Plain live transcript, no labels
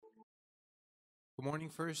Good morning,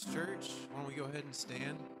 First Church. Why don't we go ahead and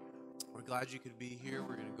stand? We're glad you could be here.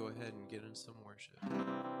 We're going to go ahead and get in some worship.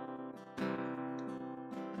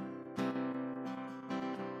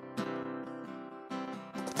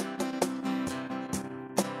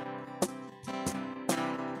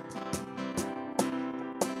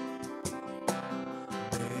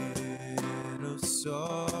 Man of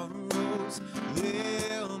sorrows,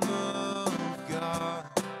 Lamb of God,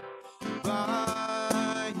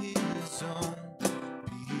 by his own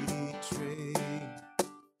betrayed.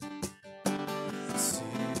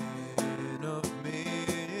 Sin of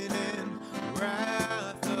men and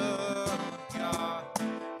wrath of God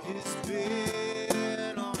is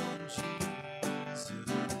been on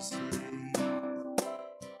Jesus' laid.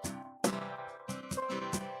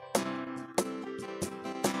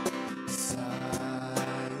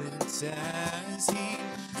 Silent as he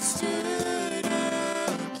stood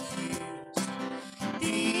accused,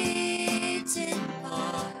 beaten,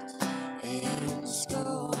 mocked, and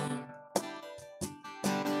scorned.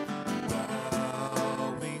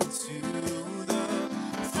 Bowing to the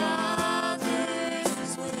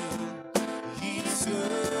Father's will, he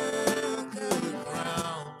took a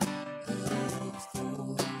crown of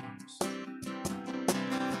thorns.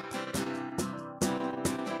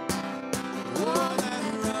 Oh, that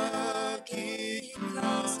rugged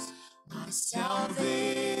cross, my salvation,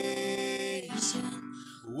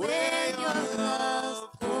 where your love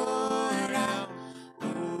poured out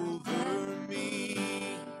over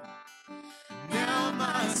me. Now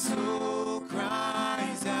my soul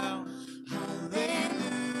cries out, hallelujah,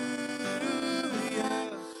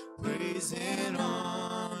 praise and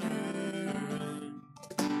honor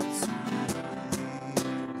unto thee.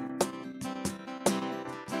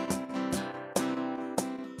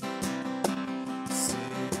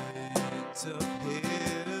 Sent of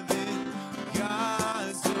heaven,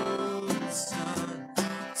 God's own Son,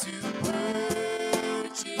 to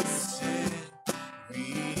purchase and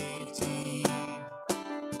redeem.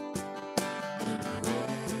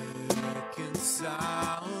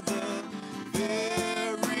 Reconcile the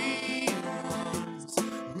very ones who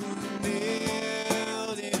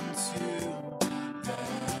nailed him to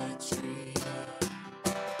that tree.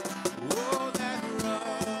 Oh, that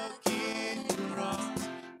rugged cross,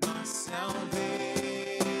 my salvation,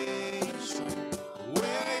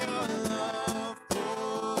 where your love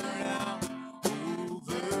poured out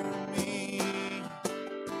over me.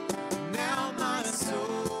 Now my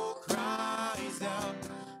soul cries out,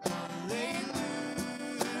 hallelujah,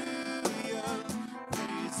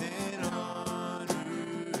 praise and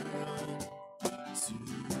honor unto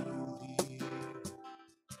thee.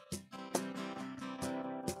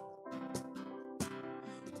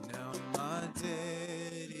 Now my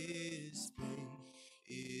debt is paid,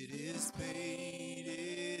 it is paid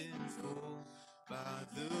in full by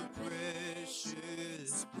the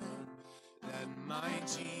precious blood that my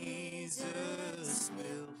Jesus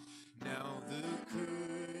spilled. Now the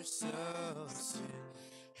curse of sin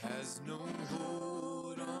has no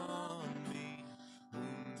hold on me.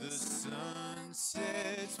 Whom the Son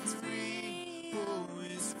sets free, oh,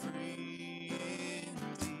 is free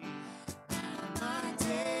indeed. My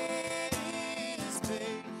debt is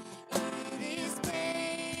paid, it is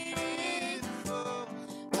paid in full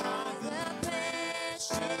by the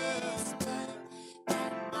precious blood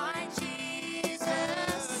that my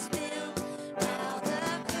Jesus spilled. Now the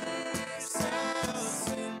curse of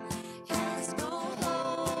sin has no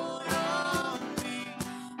hold on me.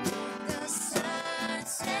 Whom the Son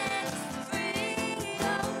sets free,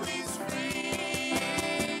 oh, is free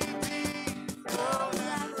indeed. Oh,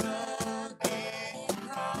 that rugged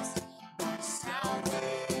cross, my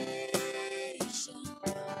salvation,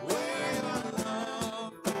 where your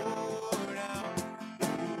love poured out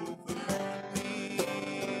over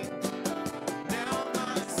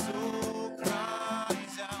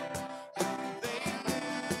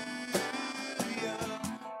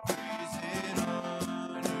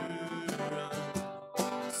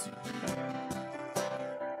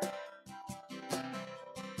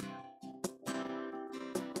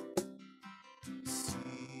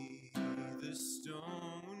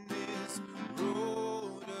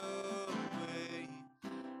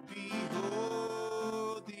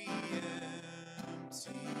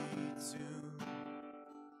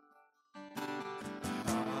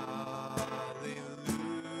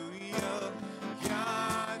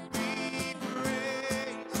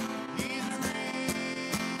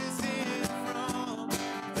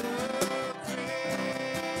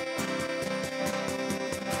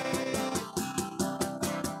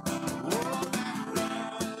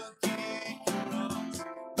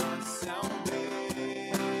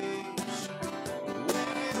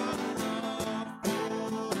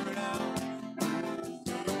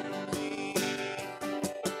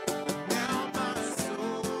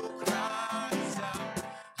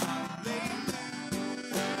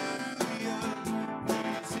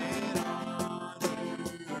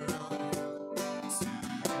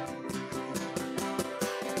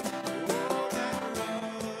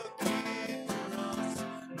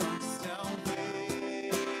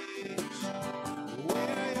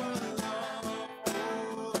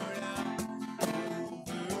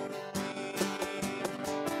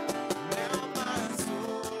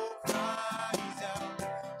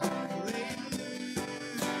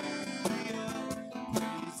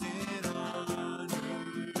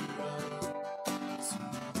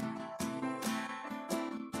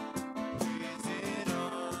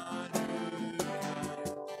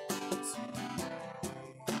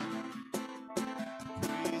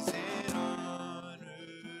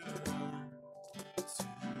to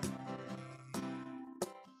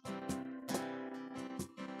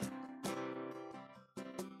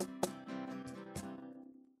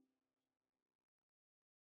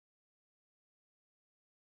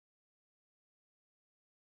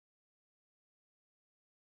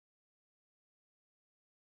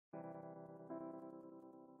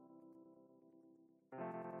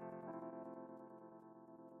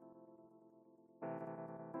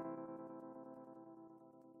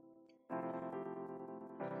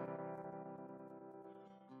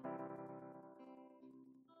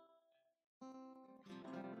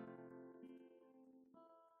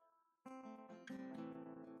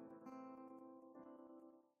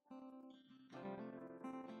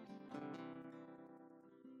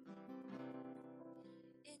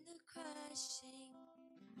In the crushing,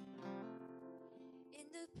 in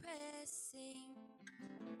the pressing,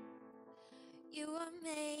 you are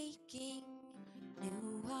making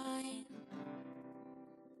new wine.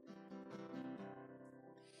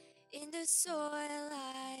 In the soil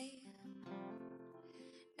I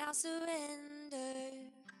now surrender.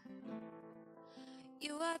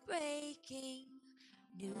 You are breaking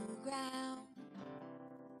new ground.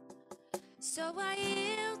 So I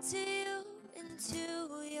yield to you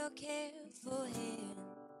into your careful hand.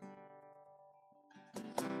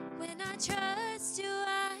 When I trust you,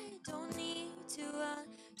 I don't need to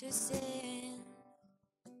understand.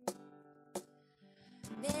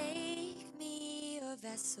 Make me a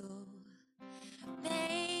vessel.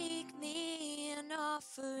 Make me an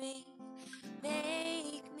offering.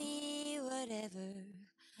 Make me whatever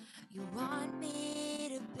you want me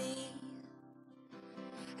to be.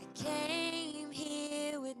 I came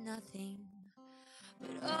here with nothing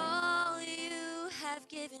but all you have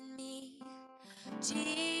given me.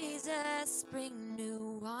 Jesus, bring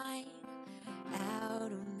new wine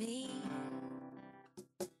out of me.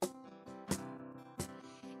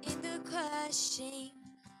 In the crushing,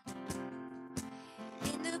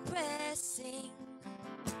 in the pressing,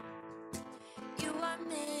 you are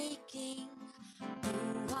making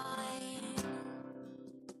new wine.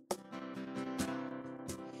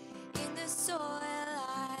 In the soil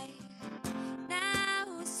I now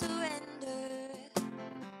surrender.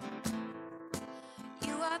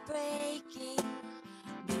 You are breaking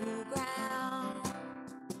new ground.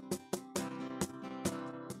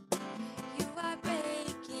 You are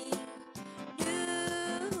breaking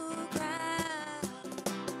new ground.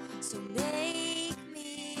 So make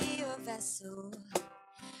me a vessel.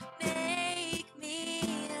 Make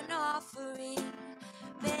me an offering.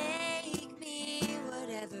 Make me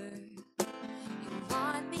whatever you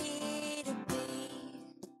want me to be.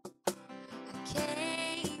 I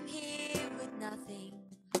came here with nothing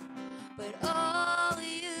but all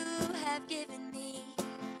you have given me.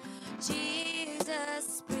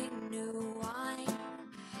 Jesus, bring new wine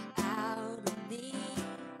out of me.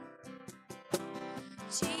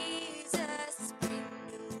 Jesus, bring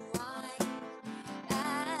new wine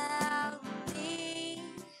out of me.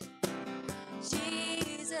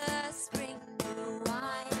 Jesus, bring new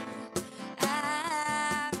wine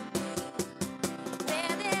out of me.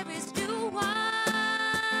 Where there is new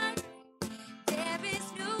wine, there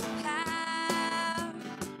is new power,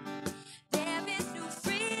 there is new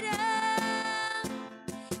freedom,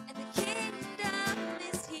 and the kingdom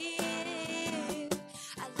is here.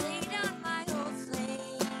 I lay down my old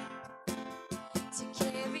flame to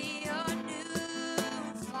carry your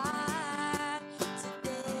new fire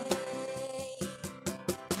today.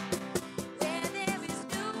 Where there is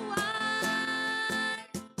new wine,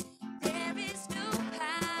 there is new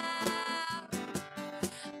power,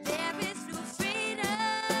 there is new freedom,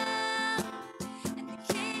 and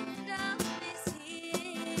the kingdom is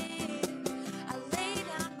here. I lay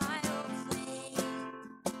down my old flame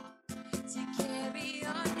to carry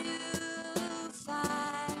your new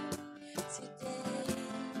fire today.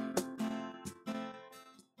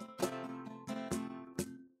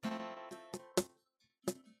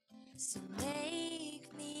 So make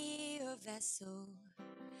me a vessel.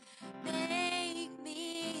 Make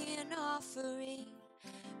me an offering.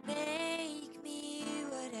 Make me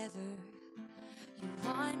whatever you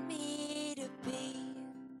want me to be.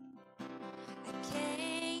 I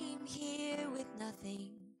came here with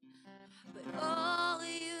nothing but all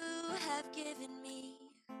you have given me.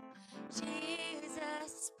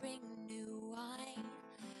 Jesus, bring new wine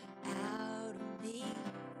out of me.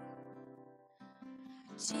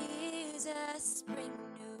 Jesus, bring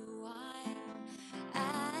new wine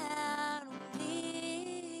out of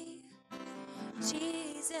me.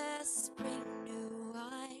 Jesus, bring new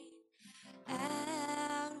wine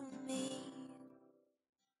out of me.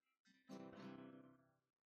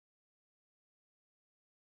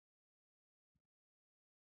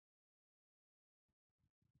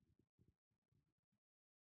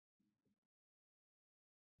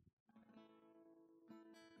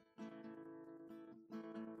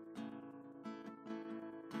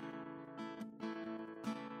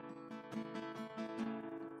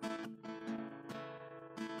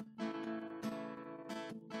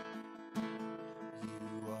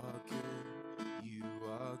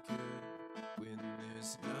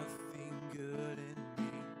 There's nothing good in me.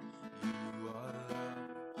 You are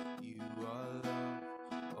love, you are love,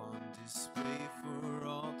 on display for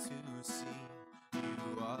all to see.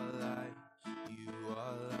 You are light, you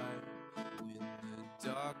are light, when the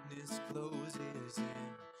darkness closes in.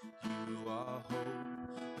 You are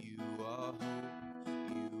hope, you are hope,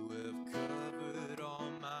 you have covered all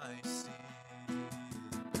my sin.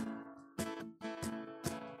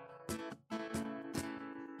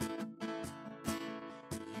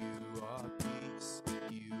 You are peace,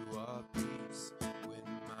 you are peace, when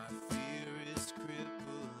my fear is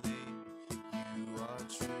crippling. You are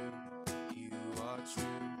true,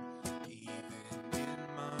 even in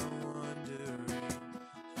my wandering.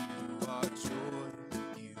 You are joy,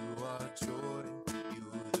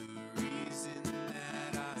 you're the reason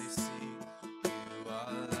that I sing. You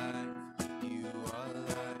are life,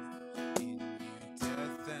 in you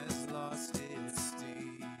death has lost its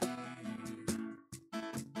sting.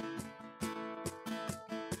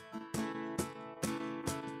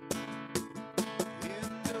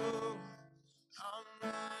 And though I'm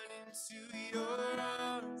running to your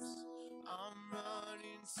arms, I'm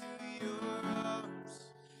running to your arms.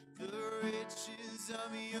 The riches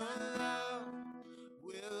of your love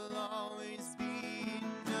will always be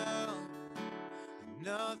enough.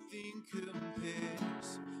 Nothing compares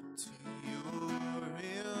to your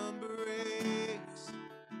embrace.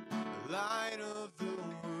 Light of the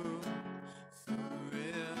world,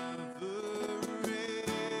 forever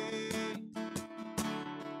reign.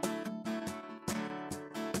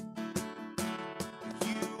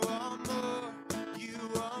 You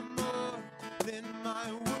are more than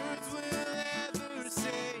my words will ever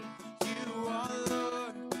say. You are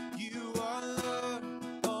Lord,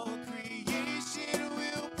 all creation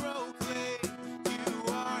will proclaim.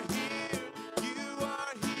 You are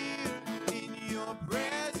here, in your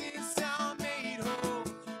presence I'm made whole.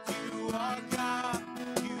 You are God,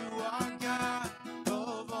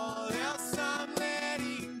 of all else I'm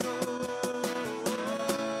letting go.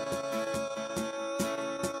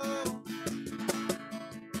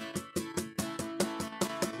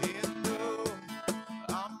 And though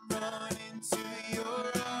I'm running to your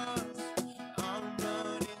arms, I'm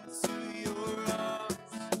running to your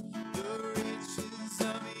arms. The riches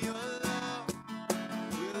of your love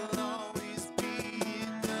will always be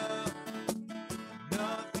enough.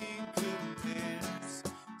 Nothing compares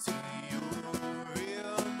to your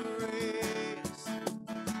embrace.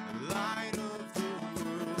 Light of the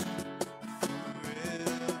world,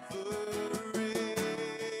 forever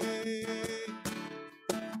reign.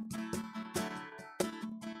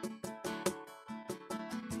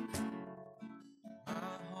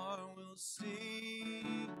 My heart will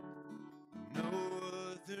sing no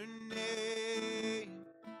other name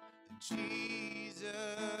than Jesus,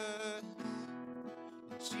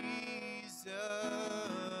 Jesus.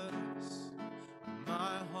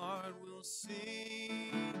 My heart will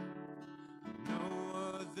sing no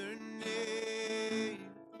other name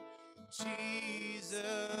than Jesus,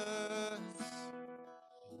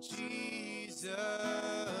 Jesus.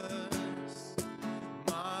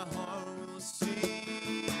 My heart will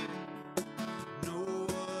sing no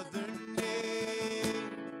other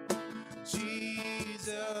name,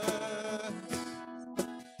 Jesus,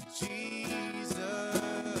 Jesus.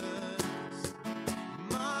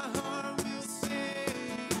 My heart will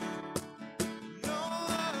sing no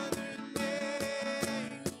other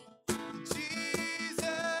name, Jesus,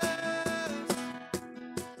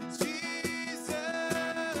 Jesus.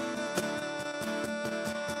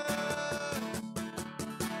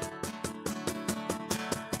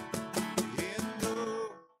 And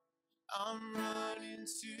though I'm running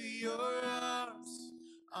to your arms,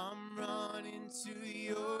 I'm running to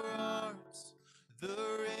your arms. The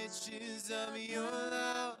riches of your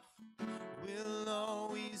love will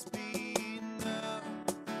always be enough.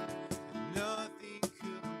 Nothing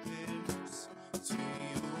compares to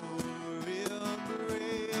your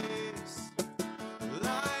embrace.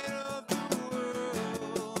 Light of the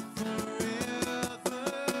world, forever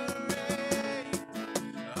reign.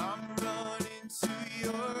 I'm running to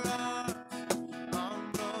your arms, I'm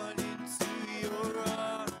running to your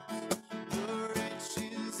arms. The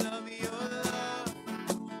riches of your love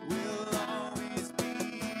will always be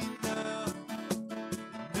enough.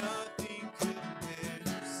 Nothing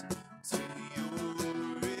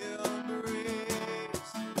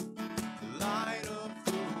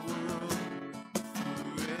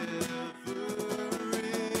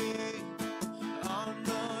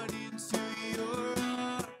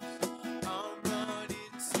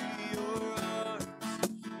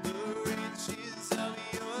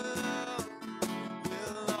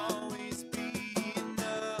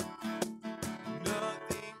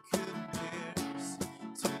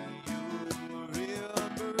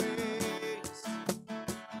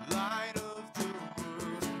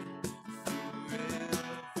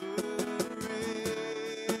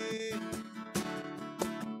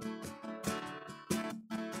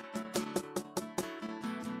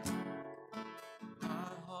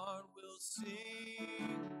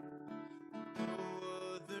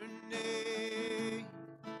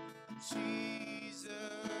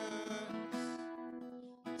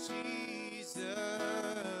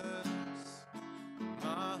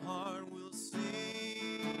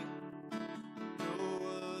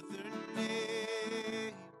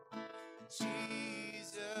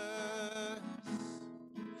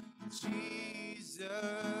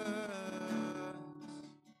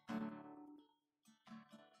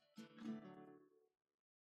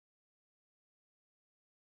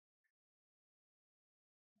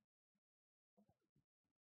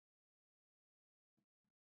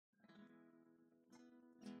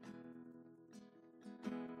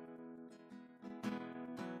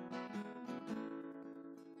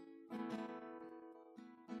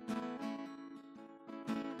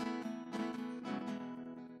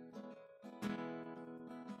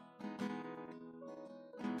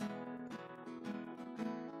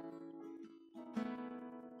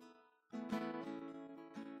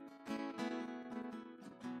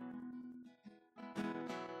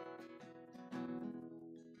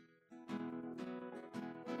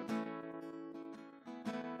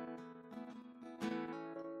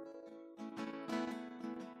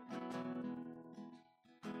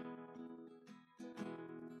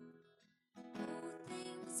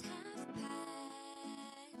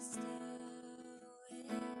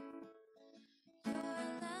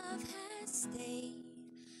stay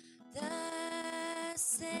the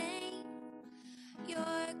same.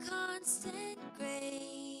 Your constant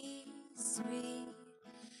grace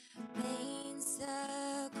remains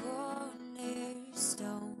the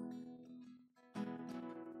cornerstone.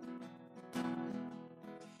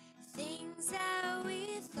 Things that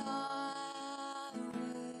we thought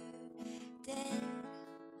were dead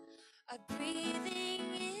are breathing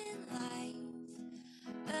in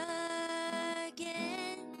life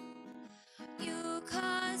again. You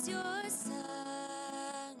cause your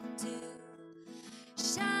sun to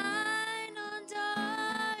shine on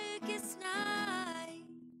darkest night.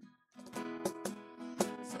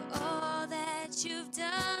 For all that you've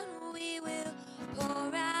done, we will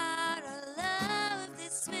pour out our love.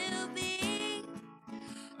 This will be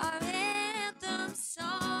our anthem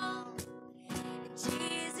song.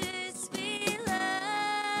 Jesus, we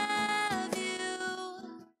love you.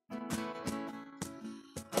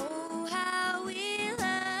 Oh, how we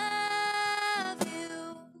love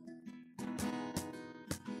you.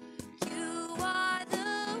 You are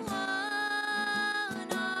the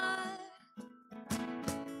one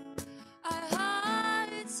our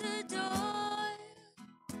hearts adore.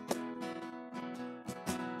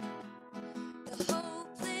 The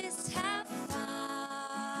hopeless have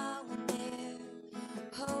found their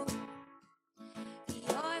hope.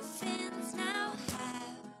 The orphans now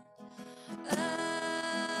have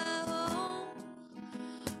a home.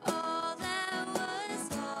 All that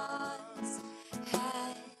was lost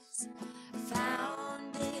has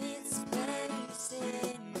found its place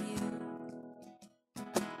in you.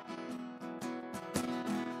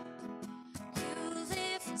 You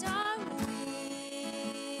lift our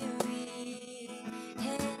weary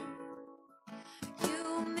head.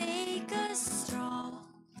 You make us strong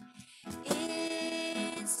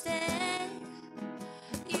instead.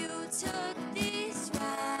 You took these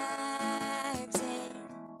rags and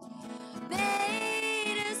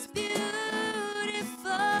made us beautiful.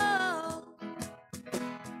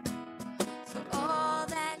 For all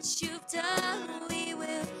that you've done, we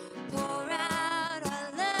will pour out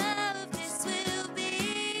our love. This will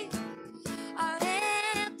be our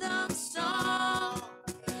anthem song.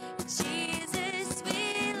 Jesus,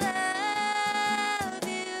 we love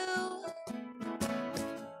you.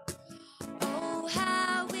 Oh,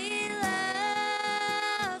 how we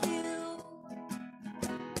love you.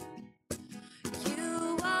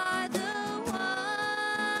 You are the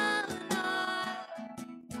one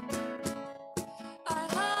our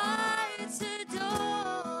hearts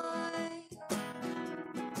adore.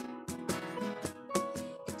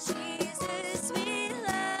 Jesus, we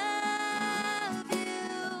love you.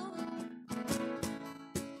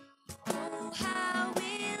 Oh, how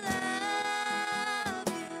we love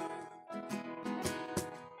you.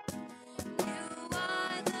 You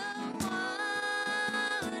are the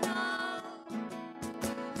one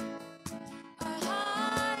our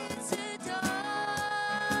hearts adore.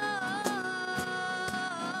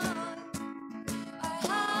 Our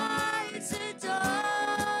hearts adore.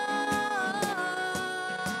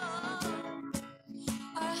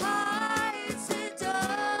 Our hearts adore.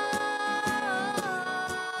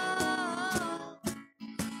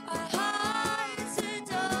 Our hearts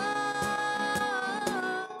adore.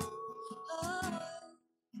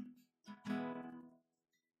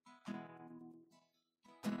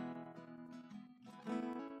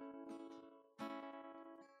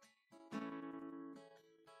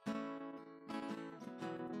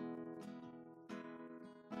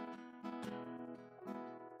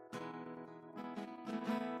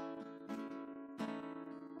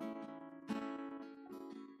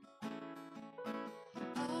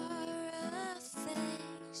 Our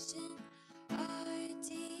affection, our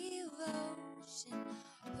devotion,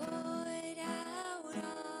 poured out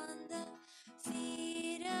on the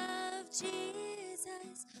feet of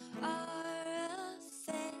Jesus. Our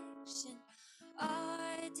affection,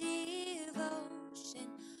 our devotion,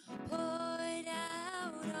 poured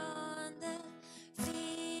out on the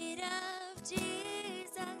feet of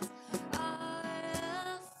Jesus. Our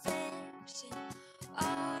affection,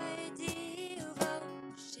 our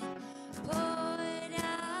devotion, poured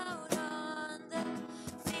out on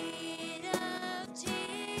the feet of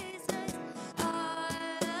Jesus.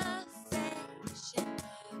 Our affection,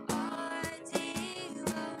 our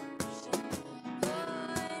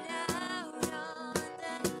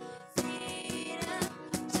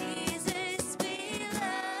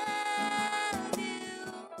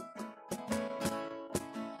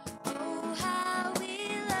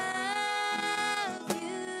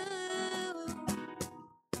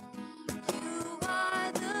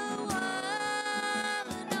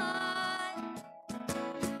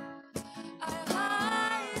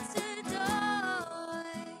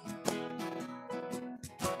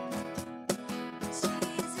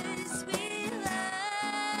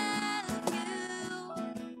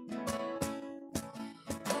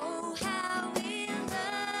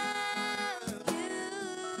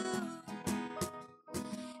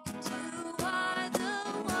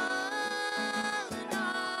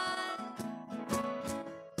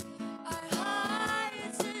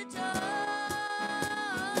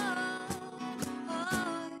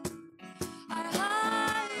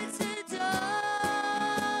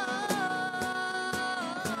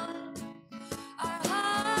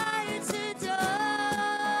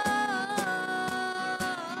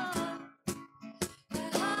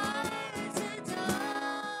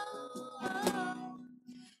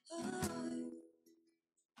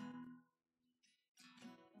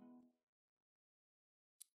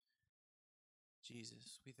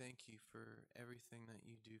Jesus, we thank you for everything that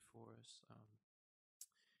you do for us.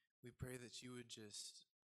 We pray that you would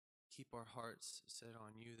just keep our hearts set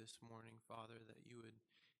on you this morning, Father, that you would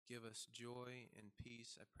give us joy and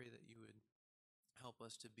peace. I pray that you would help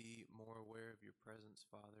us to be more aware of your presence,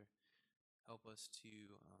 Father. Help us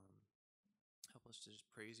to just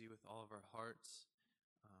praise you with all of our hearts,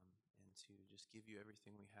 and to just give you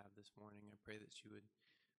everything we have this morning. I pray that you would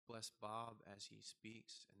bless Bob as he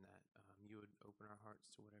speaks, and that you would open our hearts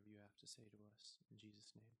to whatever you have to say to us. In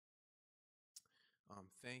Jesus' name.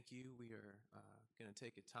 Thank you. We are going to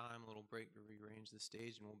take a little break to rearrange the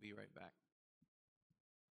stage, and we'll be right back.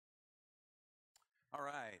 All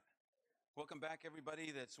right. Welcome back,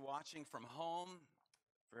 everybody that's watching from home.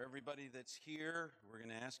 For everybody that's here, we're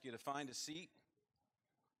going to ask you to find a seat.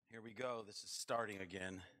 Here we go. This is starting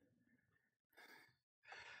again.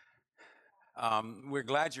 We're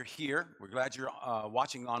glad you're here. We're glad you're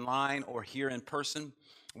watching online or here in person.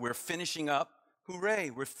 We're finishing up. Hooray!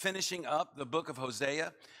 We're finishing up the book of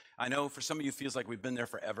Hosea. I know for some of you it feels like we've been there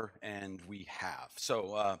forever, and we have.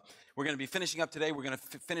 So we're going to be finishing up today. We're going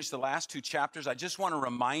to finish the last 2 chapters. I just want to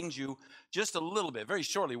remind you just a little bit, very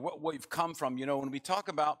shortly, what we've come from. You know, when we talk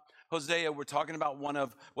about Hosea, we're talking about one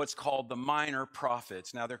of what's called the minor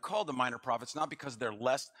prophets. Now, they're called the minor prophets not because they're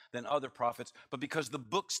less than other prophets, but because the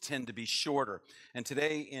books tend to be shorter. And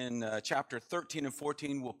today in chapter 13 and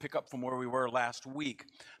 14, we'll pick up from where we were last week.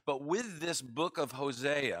 But with this book of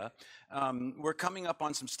Hosea, we're coming up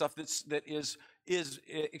on some stuff that is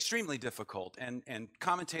extremely difficult, and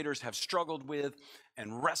commentators have struggled with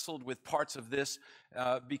and wrestled with parts of this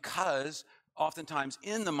because oftentimes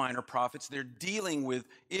in the minor prophets, they're dealing with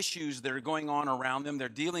issues that are going on around them. They're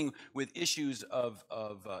dealing with issues of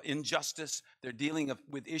injustice. They're dealing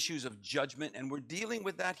with issues of judgment, and we're dealing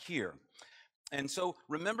with that here. And so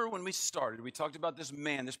remember when we started, we talked about this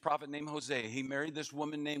man, this prophet named Hosea. He married this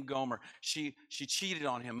woman named Gomer. She cheated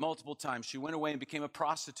on him multiple times. She went away and became a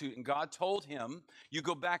prostitute, and God told him, you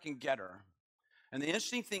go back and get her. And the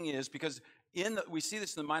interesting thing is, because we see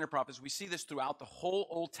this in the minor prophets, we see this throughout the whole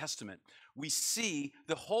Old Testament. We see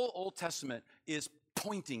the whole Old Testament is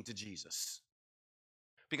pointing to Jesus.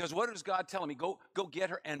 Because what does God tell him? Go get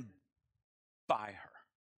her and buy her.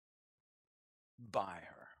 Buy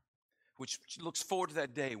her. Which looks forward to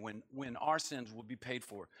that day when our sins will be paid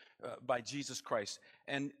for by Jesus Christ.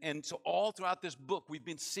 And so all throughout this book, we've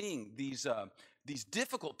been seeing these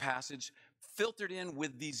difficult passages filtered in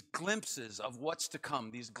with these glimpses of what's to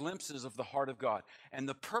come, these glimpses of the heart of God. And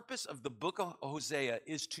the purpose of the book of Hosea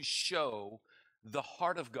is to show the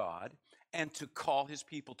heart of God and to call his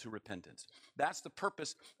people to repentance. That's the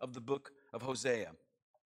purpose of the book of Hosea.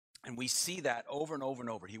 And we see that over and over and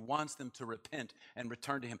over. He wants them to repent and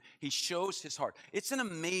return to him. He shows his heart. It's an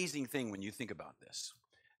amazing thing when you think about this.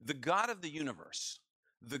 The God of the universe,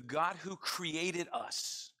 the God who created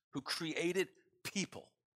us, who created people,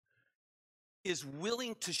 is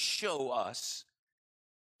willing to show us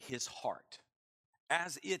his heart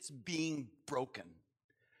as it's being broken,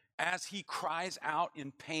 as he cries out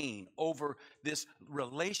in pain over this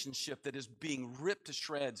relationship that is being ripped to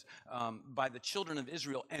shreds by the children of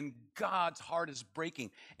Israel, and God's heart is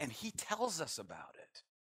breaking, and he tells us about it.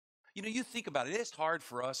 You know, you think about it, it's hard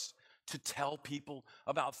for us to tell people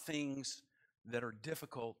about things that are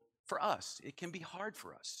difficult for us. It can be hard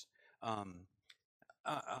for us.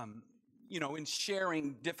 You know, in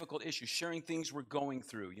sharing difficult issues, sharing things we're going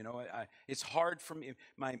through. You know, it's hard for me.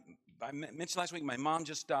 I mentioned last week, my mom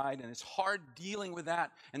just died, and it's hard dealing with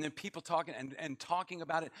that, and then people talking and talking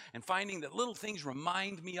about it, and finding that little things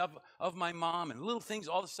remind me of my mom, and little things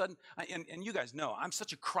all of a sudden, and you guys know, I'm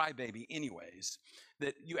such a crybaby anyways,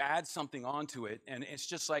 that you add something onto it, and it's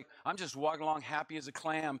just like, I'm just walking along happy as a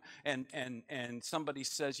clam, and somebody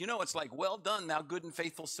says, you know, it's like, well done, thou good and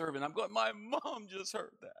faithful servant. I'm going, my mom just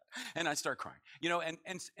heard that. And I start crying, you know, and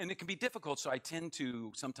it can be difficult, so I tend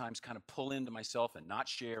to sometimes kind of pull into myself and not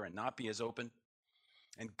share and not be as open.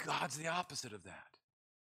 And God's the opposite of that.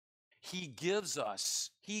 He gives us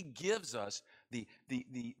the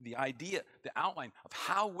idea, the outline of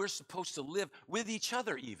how we're supposed to live with each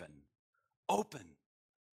other, even open,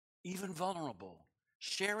 even vulnerable,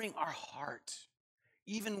 sharing our heart,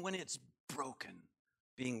 even when it's broken,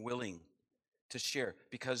 being willing to share,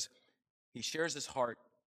 because he shares his heart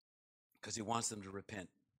because he wants them to repent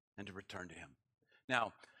and to return to him.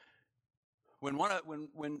 Now, when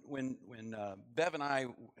Bev and I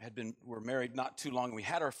were married not too long, we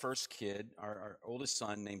had our first kid, our oldest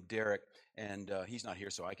son named Derek, and he's not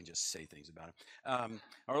here, so I can just say things about him.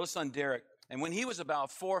 Our oldest son, Derek, and when he was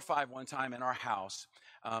about 4 or 5 one time in our house,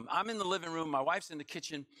 I'm in the living room, my wife's in the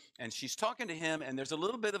kitchen, and she's talking to him, and there's a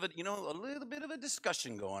little bit of a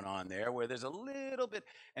discussion going on there where there's a little bit,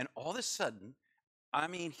 and all of a sudden, I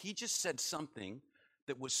mean, he just said something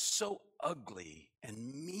that was so ugly and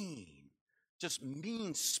mean, just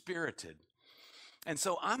mean-spirited. And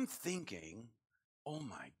so I'm thinking, oh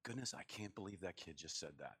my goodness, I can't believe that kid just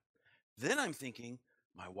said that. Then I'm thinking,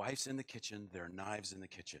 my wife's in the kitchen, there are knives in the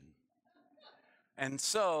kitchen. And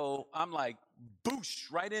so I'm like,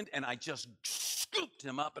 boosh, right in, and I just scooped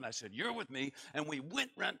him up, and I said, you're with me. And we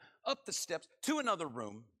ran up the steps to another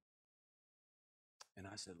room. And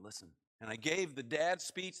I said, listen. And I gave the dad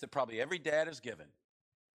speech that probably every dad has given.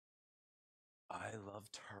 I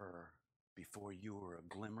loved her before you were a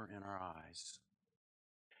glimmer in our eyes.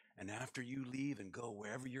 And after you leave and go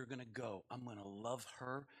wherever you're going to go, I'm going to love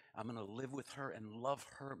her. I'm going to live with her and love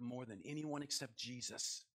her more than anyone except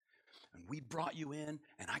Jesus. And we brought you in,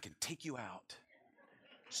 and I can take you out.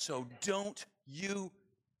 So don't you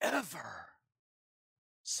ever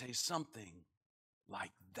say something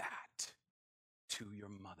like that to your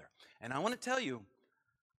mother. And I want to tell you,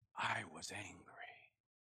 I was angry.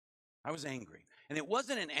 I was angry. And it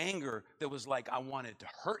wasn't an anger that was like I wanted to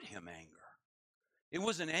hurt him anger. It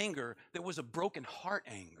was an anger that was a broken heart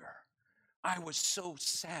anger. I was so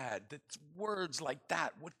sad that words like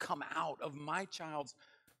that would come out of my child's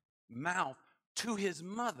mouth to his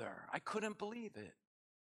mother. I couldn't believe it.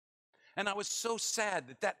 And I was so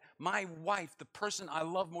sad that my wife, the person I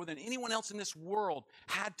love more than anyone else in this world,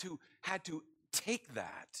 had to take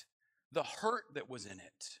that, the hurt that was in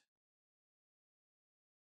it.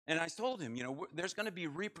 And I told him, there's going to be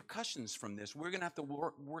repercussions from this. We're going to have to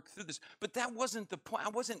work through this. But that wasn't the point.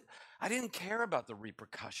 I didn't care about the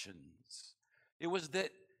repercussions. It was that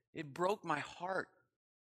it broke my heart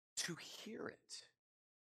to hear it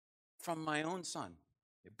from my own son.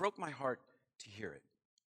 It broke my heart to hear it.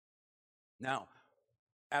 Now,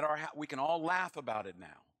 at our house, we can all laugh about it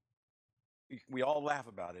now. We all laugh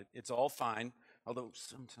about it. It's all fine. Although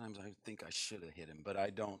sometimes I think I should have hit him, but I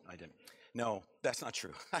didn't. No, that's not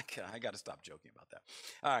true. I got to stop joking about that.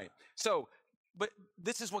 All right. So, but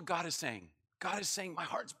this is what God is saying. God is saying, my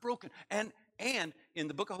heart's broken. And in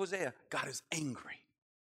the book of Hosea, God is angry.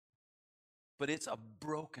 But it's a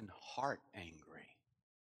broken heart angry.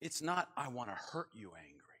 It's not, I want to hurt you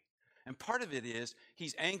angry. And part of it is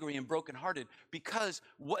he's angry and brokenhearted because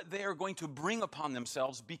what they are going to bring upon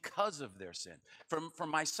themselves because of their sin. For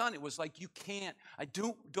my son, it was like, I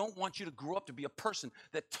don't want you to grow up to be a person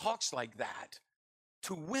that talks like that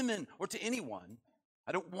to women or to anyone.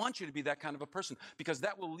 I don't want you to be that kind of a person because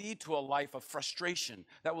that will lead to a life of frustration.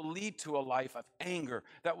 That will lead to a life of anger.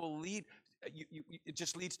 That will lead, it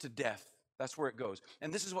just leads to death. That's where it goes.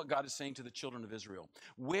 And this is what God is saying to the children of Israel.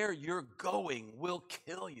 Where you're going will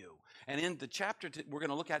kill you. And in the chapter we're going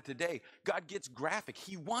to look at today, God gets graphic.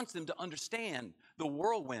 He wants them to understand the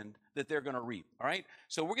whirlwind that they're going to reap. All right?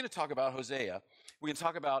 So we're going to talk about Hosea. We're going to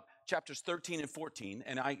talk about chapters 13 and 14.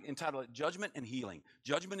 And I entitled it Judgment and Healing.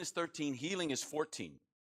 Judgment is 13. Healing is 14.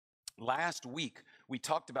 Last week, we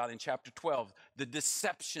talked about in chapter 12, the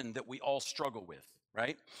deception that we all struggle with.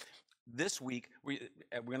 Right? This week, we're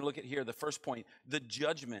going to look at here the first point, the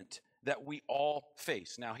judgment that we all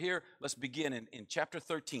face. Now here, let's begin in chapter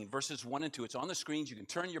 13, verses 1 and 2. It's on the screens. You can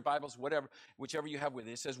turn your Bibles, whichever you have with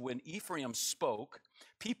it. It says, when Ephraim spoke,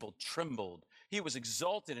 people trembled. He was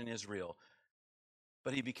exalted in Israel,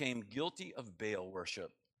 but he became guilty of Baal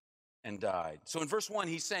worship and died. So in verse 1,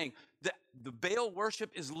 he's saying that the Baal worship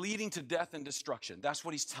is leading to death and destruction. That's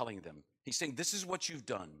what he's telling them. He's saying, this is what you've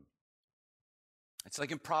done. It's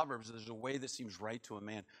like in Proverbs, there's a way that seems right to a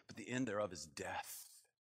man, but the end thereof is death.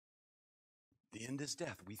 The end is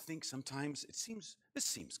death. We think sometimes this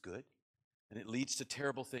seems good, and it leads to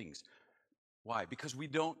terrible things. Why? Because we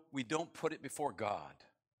don't put it before God.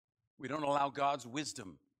 We don't allow God's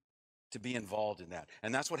wisdom to be involved in that.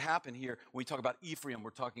 And that's what happened here. When we talk about Ephraim,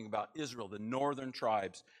 we're talking about Israel, the northern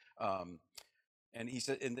tribes. And he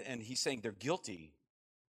said, and he's saying they're guilty.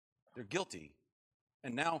 They're guilty.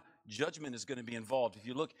 And now judgment is going to be involved. If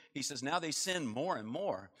you look, he says, now they sin more and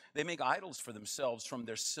more. They make idols for themselves from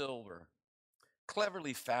their silver,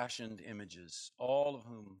 cleverly fashioned images, all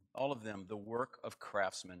of them the work of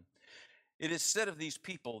craftsmen. It is said of these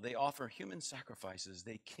people, they offer human sacrifices.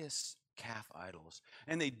 They kiss calf idols.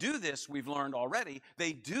 And they do this, we've learned already,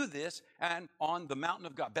 they do this and on the mountain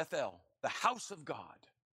of God, Bethel, the house of God.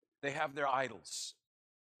 They have their idols.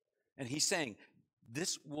 And he's saying,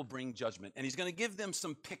 this will bring judgment. And he's going to give them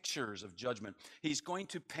some pictures of judgment. He's going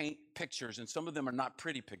to paint pictures, and some of them are not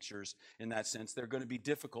pretty pictures in that sense. They're going to be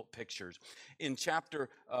difficult pictures. In chapter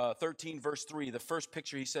 13, verse 3, the first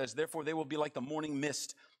picture he says, therefore they will be like the morning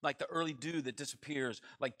mist, like the early dew that disappears,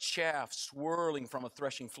 like chaff swirling from a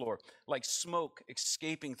threshing floor, like smoke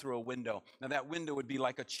escaping through a window. Now that window would be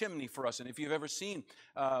like a chimney for us. And if you've ever seen,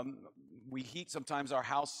 we heat sometimes our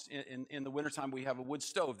house in the wintertime, we have a wood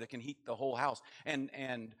stove that can heat the whole house. And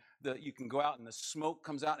you can go out and the smoke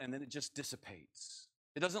comes out and then it just dissipates.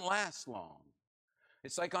 It doesn't last long.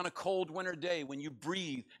 It's like on a cold winter day when you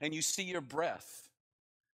breathe and you see your breath.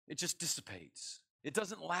 It just dissipates. It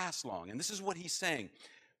doesn't last long. And this is what he's saying.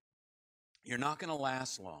 You're not going to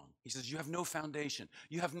last long. He says, you have no foundation.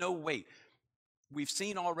 You have no weight. We've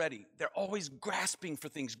seen already, they're always grasping for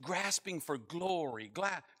things, grasping for glory,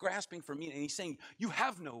 grasping for meaning. And he's saying, you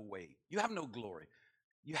have no weight. You have no glory.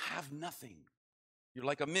 You have nothing. You're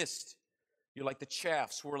like a mist. You're like the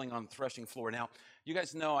chaff swirling on the threshing floor. Now, you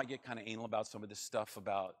guys know I get kind of anal about some of this stuff,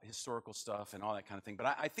 about historical stuff and all that kind of thing.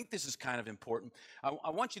 But I think this is kind of important. I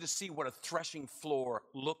want you to see what a threshing floor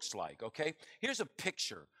looks like, okay? Here's a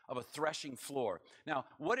picture of a threshing floor. Now,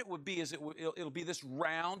 what it would be is it'll be this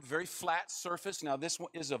round, very flat surface. Now, this one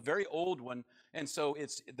is a very old one, and so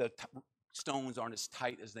stones aren't as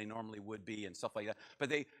tight as they normally would be and stuff like that. But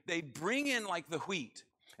they bring in like the wheat,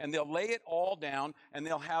 and they'll lay it all down, and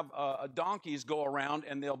they'll have donkeys go around,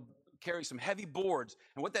 and they'll carry some heavy boards.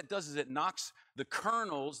 And what that does is it knocks the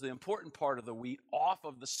kernels, the important part of the wheat, off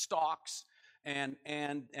of the stalks, and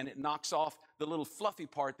it knocks off the little fluffy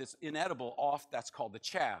part that's inedible off. That's called the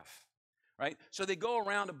chaff, right? So they go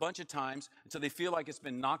around a bunch of times until they feel like it's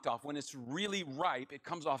been knocked off. When it's really ripe, it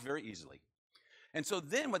comes off very easily. And so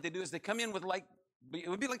then what they do is they come in with it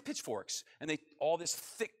would be like pitchforks, and all this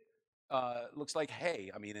thick, looks like hay.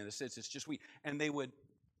 I mean, in a sense, it's just wheat. And they would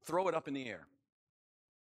throw it up in the air.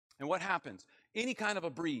 And what happens? Any kind of a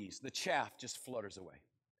breeze, the chaff just flutters away.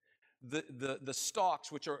 The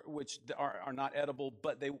stalks, which are not edible,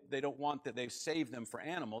 but they don't want that, they've saved them for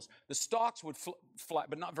animals. The stalks would fly,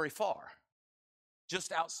 but not very far.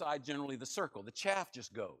 Just outside, generally, the circle. The chaff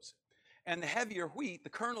just goes. And the heavier wheat, the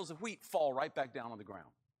kernels of wheat, fall right back down on the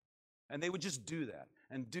ground. And they would just do that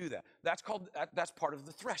and do that. That's part of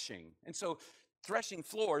the threshing. And so threshing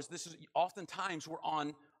floors, oftentimes were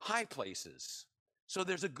on high places. So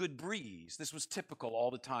there's a good breeze. This was typical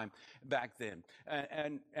all the time back then.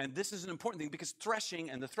 And this is an important thing because threshing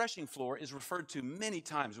and the threshing floor is referred to many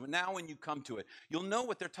times. Now when you come to it, you'll know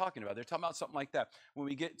what they're talking about. They're talking about something like that. When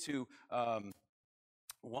we get to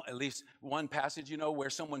at least one passage,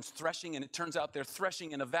 where someone's threshing, and it turns out they're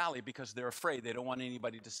threshing in a valley because they're afraid. They don't want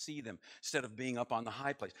anybody to see them instead of being up on the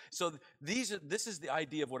high place. So this is the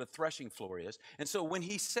idea of what a threshing floor is. And so when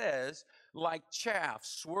he says, like chaff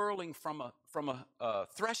swirling from a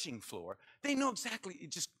threshing floor, they know exactly,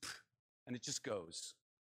 it just goes,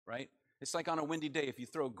 right? It's like on a windy day, if you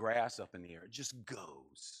throw grass up in the air, it just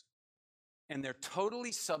goes. And they're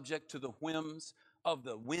totally subject to the whims of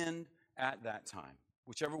the wind at that time,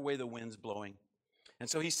 whichever way the wind's blowing. And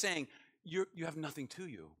so he's saying, you have nothing to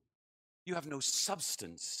you. You have no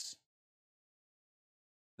substance.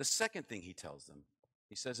 The second thing he tells them,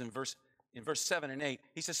 he says in verse 7 and 8,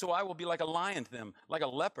 he says, so I will be like a lion to them, like a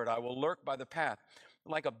leopard, I will lurk by the path.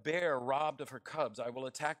 Like a bear robbed of her cubs, I will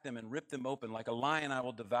attack them and rip them open. Like a lion, I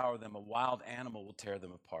will devour them. A wild animal will tear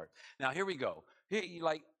them apart. Now, here we go. Here, you're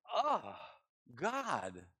like,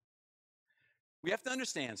 God. We have to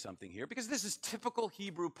understand something here because this is typical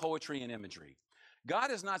Hebrew poetry and imagery. God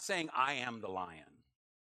is not saying, I am the lion.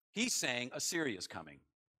 He's saying Assyria is coming,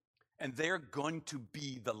 and they're going to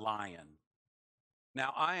be the lion.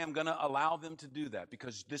 Now, I am going to allow them to do that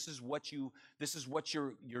because this is what you're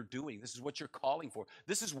doing. This is what you're calling for.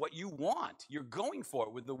 This is what you want. You're going for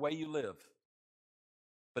it with the way you live.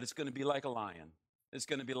 But it's going to be like a lion. It's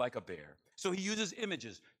going to be like a bear. So he uses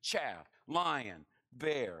images: chaff, lion,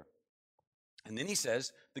 bear. And then he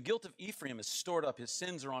says, the guilt of Ephraim is stored up. His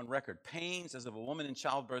sins are on record. Pains as of a woman in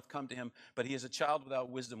childbirth come to him, but he is a child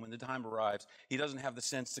without wisdom. When the time arrives, he doesn't have the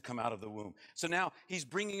sense to come out of the womb. So now he's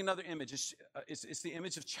bringing another image. It's the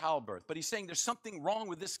image of childbirth. But he's saying there's something wrong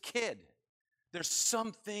with this kid. There's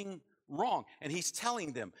something wrong. And he's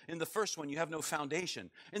telling them, in the first one, you have no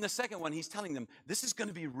foundation. In the second one, he's telling them, this is going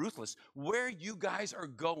to be ruthless. Where you guys are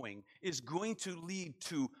going is going to lead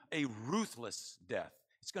to a ruthless death.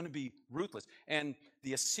 It's going to be ruthless. And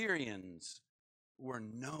the Assyrians were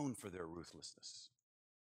known for their ruthlessness.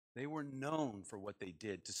 They were known for what they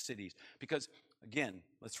did to cities. Because, again,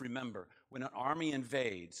 let's remember, when an army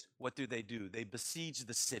invades, what do? They besiege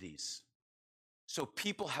the cities. So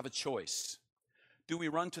people have a choice. Do we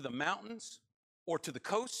run to the mountains or to the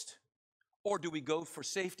coast, or do we go for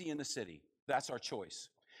safety in the city? That's our choice.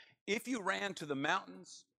 If you ran to the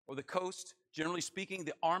mountains or the coast, generally speaking,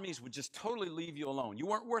 the armies would just totally leave you alone. You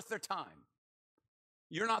weren't worth their time.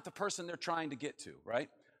 You're not the person they're trying to get to, right?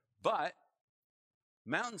 But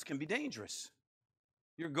mountains can be dangerous.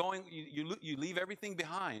 You're going, you leave everything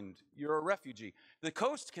behind. You're a refugee. The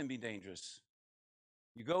coast can be dangerous.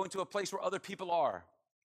 You go into a place where other people are.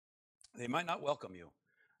 They might not welcome you.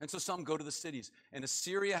 And so some go to the cities. And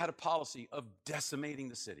Assyria had a policy of decimating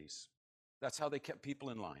the cities. That's how they kept people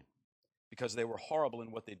in line, because they were horrible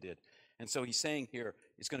in what they did. And so he's saying here,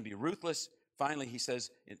 it's going to be ruthless. Finally, he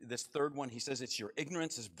says, this third one, he says, it's your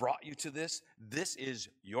ignorance has brought you to this. This is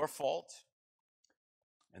your fault.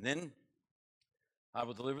 And then, I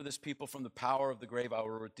will deliver this people from the power of the grave. I will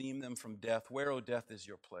redeem them from death. Where, O death,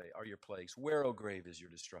 are your plagues? Where, O grave, is your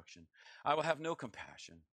destruction? I will have no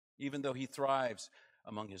compassion, even though he thrives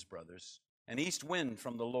among his brothers. An east wind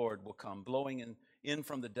from the Lord will come, blowing in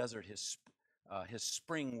from the desert. His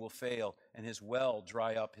spring will fail, and his well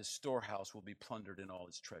dry up. His storehouse will be plundered in all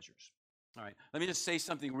its treasures. All right, let me just say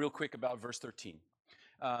something real quick about verse 13.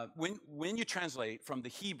 When you translate from the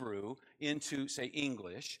Hebrew into, say,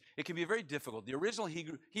 English, it can be very difficult. The original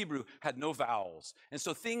Hebrew had no vowels. And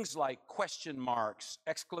so things like question marks,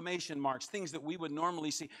 exclamation marks, things that we would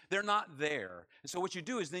normally see, they're not there. And so what you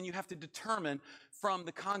do is then you have to determine from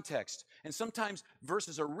the context. And sometimes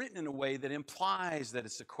verses are written in a way that implies that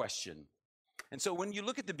it's a question. And so when you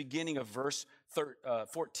look at the beginning of verse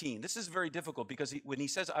 14, this is very difficult, because when he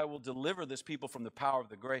says, I will deliver this people from the power of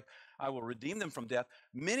the grave, I will redeem them from death,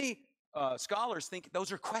 many scholars think those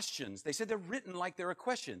are questions. They said they're written like they're a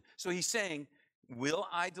question. So he's saying, will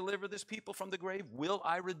I deliver this people from the grave? Will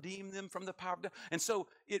I redeem them from the power of death? And so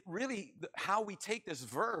it really, how we take this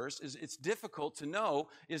verse, is it's difficult to know,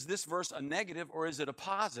 is this verse a negative or is it a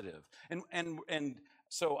positive? And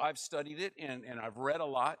so I've studied it and I've read a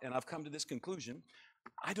lot, and I've come to this conclusion.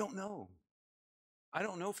 I don't know. I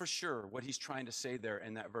don't know for sure what he's trying to say there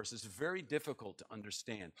in that verse. It's very difficult to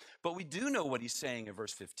understand. But we do know what he's saying in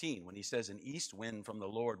verse 15 when he says, an east wind from the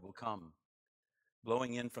Lord will come,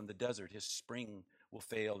 blowing in from the desert. His spring will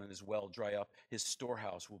fail and his well dry up. His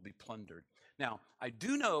storehouse will be plundered. Now, I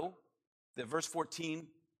do know that verse 14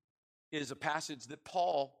 is a passage that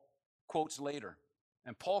Paul quotes later.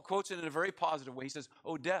 And Paul quotes it in a very positive way. He says,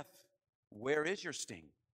 O death, where is your sting?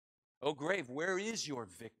 O grave, where is your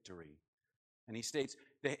victory? And he states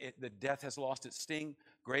that death has lost its sting,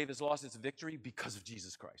 grave has lost its victory because of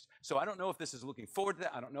Jesus Christ. So I don't know if this is looking forward to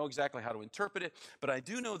that. I don't know exactly how to interpret it, but I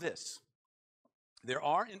do know this. There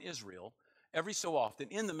are in Israel, every so often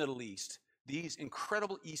in the Middle East, these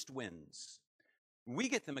incredible east winds. We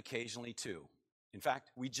get them occasionally too. In fact,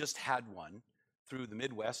 we just had one through the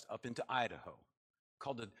Midwest up into Idaho,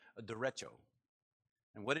 called a derecho.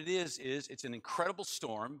 And what it is it's an incredible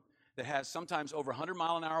storm that has sometimes over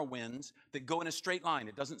 100-mile-an-hour winds that go in a straight line.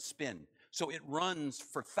 It doesn't spin. So it runs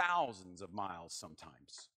for thousands of miles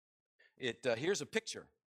sometimes. Here's a picture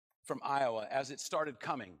from Iowa as it started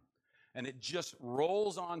coming. And it just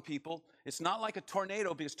rolls on people. It's not like a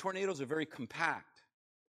tornado, because tornadoes are very compact.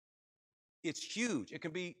 It's huge. It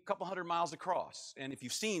can be a couple hundred miles across. And if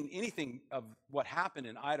you've seen anything of what happened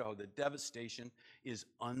in Idaho, the devastation is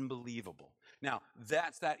unbelievable. Now,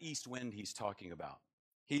 that's that east wind he's talking about.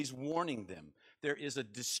 He's warning them. There is a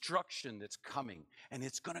destruction that's coming, and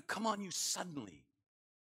it's going to come on you suddenly.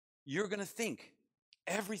 You're going to think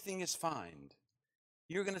everything is fine.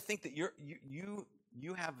 You're going to think that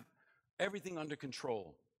you have everything under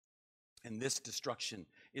control, and this destruction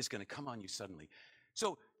is going to come on you suddenly.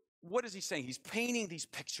 So what is he saying? He's painting these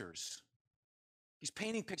pictures. He's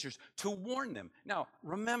painting pictures to warn them. Now,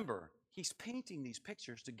 remember, he's painting these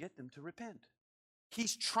pictures to get them to repent.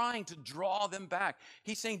 He's trying to draw them back.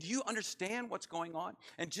 He's saying, do you understand what's going on?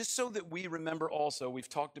 And just so that we remember also, we've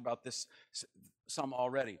talked about this some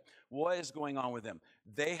already. What is going on with them?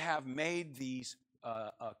 They have made these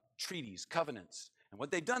treaties, covenants. And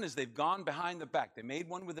what they've done is they've gone behind the back. They made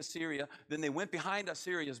one with Assyria. Then they went behind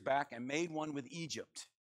Assyria's back and made one with Egypt.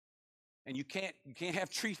 And you can't have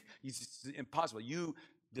treaty. It's impossible. You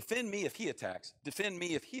defend me if he attacks. Defend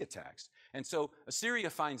me if he attacks. And so Assyria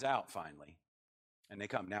finds out finally. And they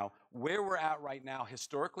come. Now, where we're at right now,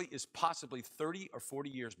 historically, is possibly 30 or 40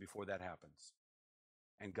 years before that happens.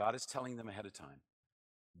 And God is telling them ahead of time,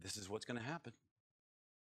 this is what's going to happen.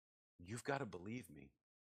 You've got to believe me.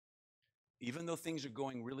 Even though things are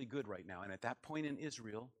going really good right now, and at that point in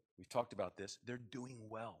Israel, we've talked about this, they're doing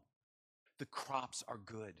well. The crops are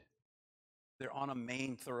good. They're on a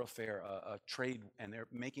main thoroughfare, a trade, and they're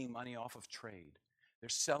making money off of trade. They're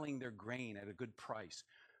selling their grain at a good price.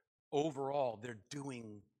 Overall, they're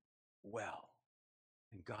doing well.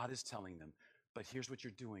 And God is telling them, but here's what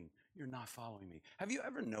you're doing. You're not following me. Have you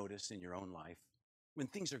ever noticed in your own life, when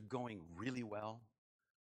things are going really well,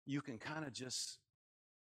 you can kind of just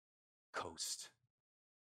coast?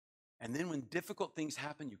 And then when difficult things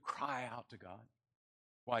happen, you cry out to God.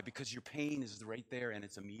 Why? Because your pain is right there and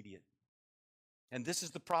it's immediate. And this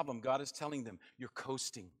is the problem. God is telling them, you're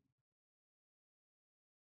coasting.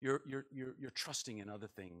 You're trusting in other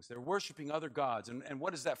things. They're worshiping other gods. And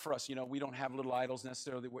what is that for us? You know, we don't have little idols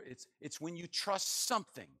necessarily. It's when you trust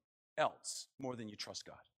something else more than you trust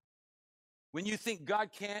God. When you think God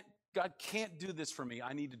can't do this for me,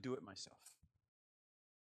 I need to do it myself.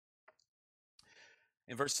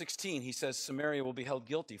 In verse 16, he says, Samaria will be held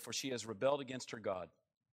guilty, for she has rebelled against her God.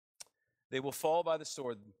 They will fall by the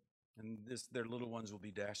sword, and their little ones will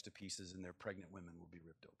be dashed to pieces, and their pregnant women will be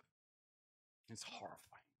ripped open. It's horrifying.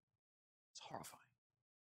 It's horrifying.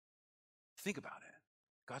 Think about it.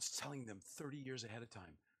 God's telling them 30 years ahead of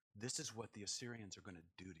time, this is what the Assyrians are going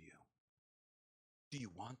to do to you. Do you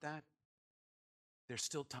want that? There's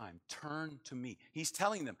still time. Turn to me. He's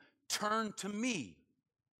telling them, turn to me.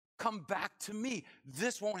 Come back to me.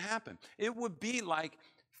 This won't happen. It would be like,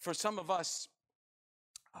 for some of us,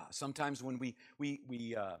 sometimes when we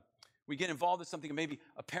get involved in something, maybe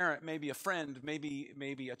a parent, maybe a friend,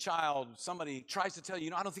 maybe a child, somebody tries to tell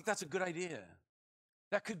you, I don't think that's a good idea.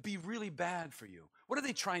 That could be really bad for you. What are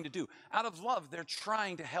they trying to do? Out of love, they're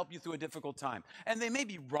trying to help you through a difficult time. And they may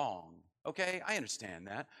be wrong, okay? I understand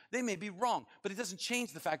that. They may be wrong, but it doesn't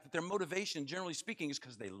change the fact that their motivation, generally speaking, is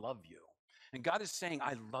because they love you. And God is saying,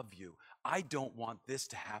 I love you. I don't want this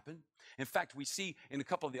to happen. In fact, we see in a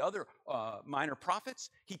couple of the other minor prophets,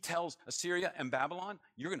 he tells Assyria and Babylon,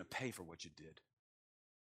 you're going to pay for what you did.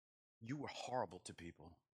 You were horrible to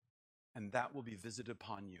people, and that will be visited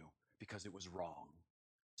upon you because it was wrong.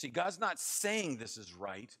 See, God's not saying this is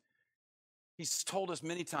right. He's told us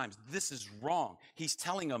many times, this is wrong. He's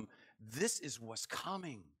telling them, this is what's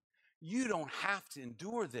coming. You don't have to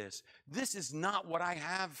endure this. This is not what I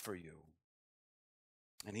have for you.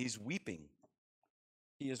 And he's weeping.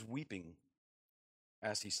 He is weeping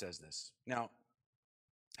as he says this. Now,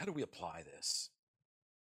 how do we apply this?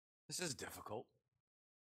 This is difficult,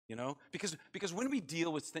 because when we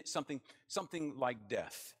deal with something like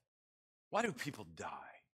death, why do people die?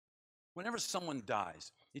 Whenever someone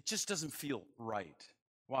dies, it just doesn't feel right.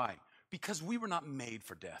 Why? Because we were not made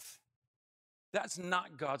for death. That's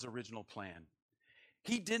not God's original plan.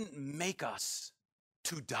 He didn't make us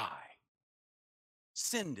to die.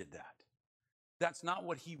 Sin did that. That's not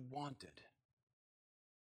what he wanted.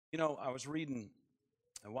 I was reading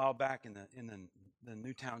a while back in the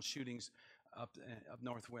Newtown shootings up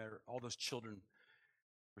north where all those children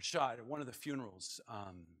were shot. At one of the funerals,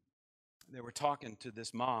 they were talking to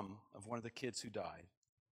this mom of one of the kids who died.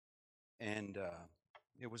 And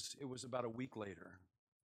it was about a week later.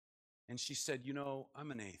 And she said,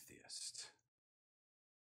 I'm an atheist.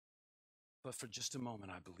 But for just a moment,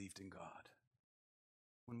 I believed in God.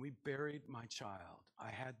 When we buried my child, I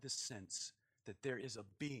had this sense that there is a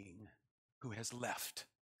being who has left,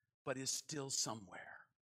 but is still somewhere.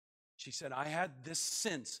 She said, I had this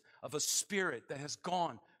sense of a spirit that has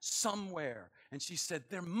gone somewhere. And she said,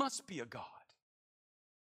 there must be a God.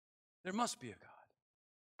 There must be a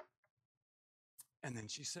God. And then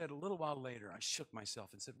she said, a little while later, I shook myself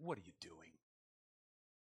and said, what are you doing?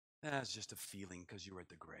 That's just a feeling because you were at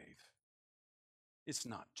the grave. It's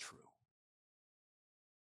not true.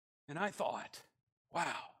 And I thought, wow,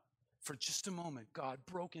 for just a moment, God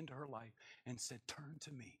broke into her life and said, turn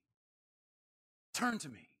to me. Turn to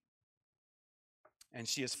me. And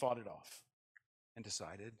she has fought it off and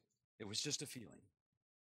decided it was just a feeling.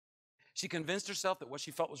 She convinced herself that what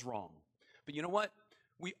she felt was wrong. But you know what?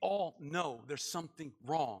 We all know there's something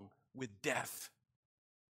wrong with death.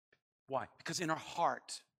 Why? Because in our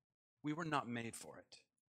heart, we were not made for it.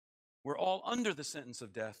 We're all under the sentence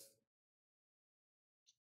of death.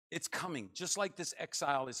 It's coming, just like this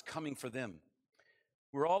exile is coming for them.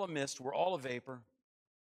 We're all a mist. We're all a vapor.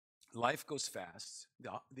 Life goes fast.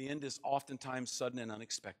 The end is oftentimes sudden and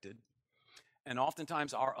unexpected. And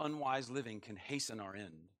oftentimes our unwise living can hasten our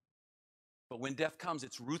end. But when death comes,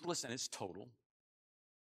 it's ruthless and it's total.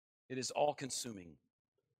 It is all-consuming.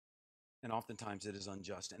 And oftentimes it is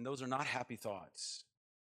unjust. And those are not happy thoughts.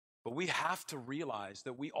 But we have to realize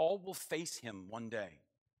that we all will face him one day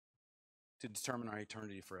to determine our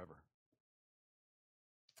eternity forever.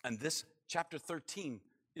 And this chapter 13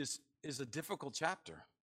 is a difficult chapter.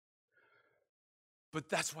 But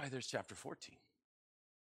that's why there's chapter 14.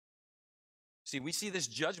 See, we see this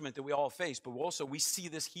judgment that we all face, but also we see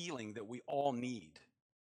this healing that we all need.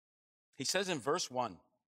 He says in verse 1,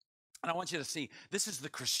 and I want you to see, this is the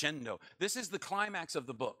crescendo. This is the climax of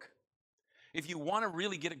the book. If you want to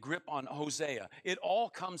really get a grip on Hosea, it all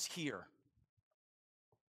comes here.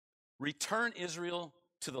 Return, Israel,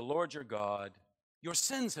 to the Lord your God. Your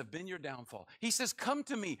sins have been your downfall. He says, come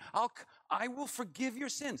to me. I will forgive your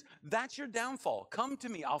sins. That's your downfall. Come to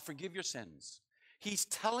me. I'll forgive your sins. He's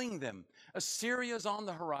telling them, Assyria's on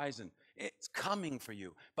the horizon. It's coming for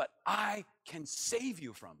you, but I can save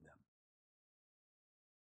you from them.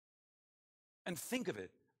 And think of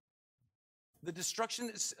it. The destruction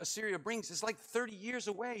that Assyria brings is like 30 years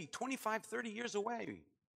away, 25, 30 years away.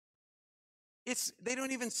 They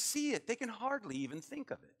don't even see it. They can hardly even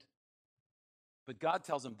think of it. But God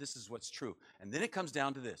tells them this is what's true. And then it comes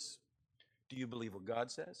down to this. Do you believe what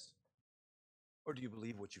God says? Or do you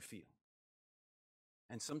believe what you feel?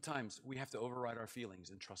 And sometimes we have to override our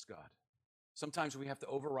feelings and trust God. Sometimes we have to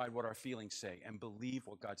override what our feelings say and believe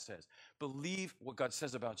what God says. Believe what God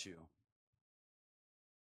says about you.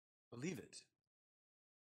 Believe it.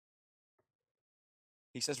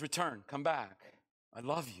 He says, return, come back. I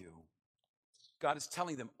love you. God is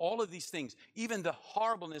telling them all of these things, even the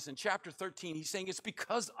horribleness in chapter 13. He's saying, it's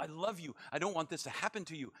because I love you. I don't want this to happen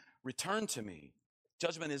to you. Return to me.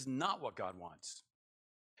 Judgment is not what God wants.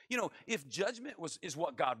 You know, if judgment is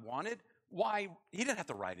what God wanted, why? He didn't have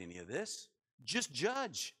to write any of this. Just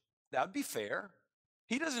judge. That would be fair.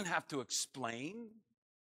 He doesn't have to explain.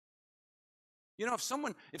 You know, if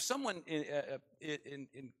someone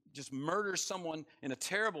just murders someone in a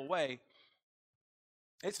terrible way,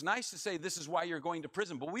 it's nice to say this is why you're going to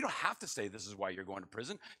prison, but we don't have to say this is why you're going to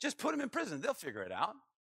prison. Just put them in prison. They'll figure it out.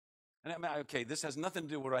 And I mean, okay, this has nothing to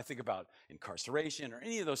do with what I think about incarceration or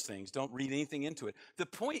any of those things. Don't read anything into it. The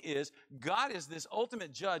point is, God is this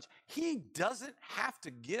ultimate judge. He doesn't have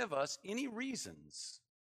to give us any reasons.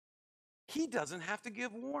 He doesn't have to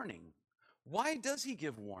give warning. Why does he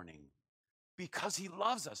give warning? Because he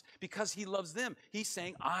loves us, because he loves them. He's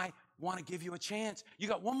saying, I want to give you a chance. You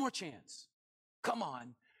got one more chance. Come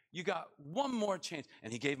on, you got one more chance.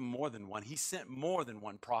 And he gave them more than one. He sent more than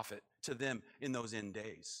one prophet to them in those end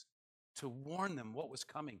days to warn them what was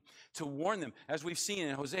coming, to warn them, as we've seen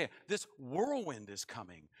in Hosea, this whirlwind is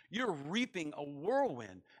coming. You're reaping a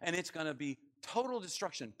whirlwind, and it's going to be total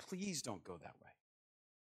destruction. Please don't go that way.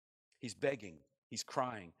 He's begging. He's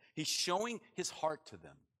crying. He's showing his heart to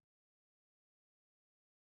them.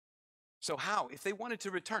 So how? If they wanted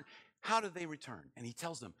to return, how do they return? And he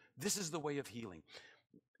tells them, this is the way of healing.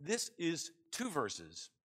 This is 2 verses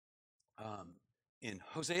in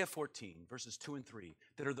Hosea 14, verses 2 and 3,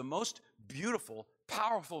 that are the most beautiful,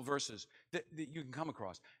 powerful verses that you can come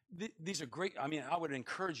across. These are great. I mean, I would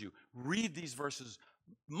encourage you, read these verses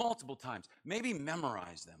multiple times. Maybe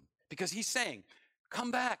memorize them. Because he's saying,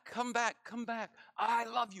 come back, come back, come back. I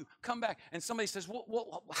love you, come back. And somebody says,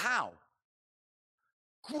 well, how?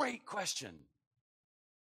 Great question.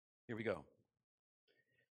 Here we go.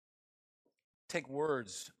 Take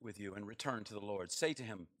words with you and return to the Lord. Say to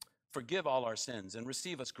him, forgive all our sins and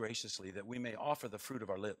receive us graciously that we may offer the fruit of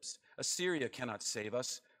our lips. Assyria cannot save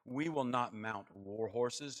us. We will not mount war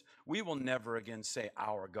horses. We will never again say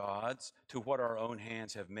our gods to what our own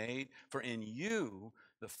hands have made. For in you,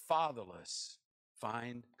 the fatherless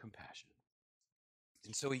find compassion.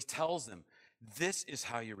 And so he tells them, this is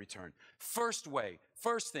how you return. First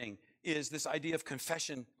thing is this idea of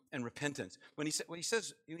confession and repentance. When he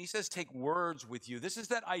says take words with you, this is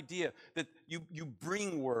that idea that you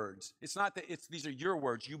bring words. It's not that these are your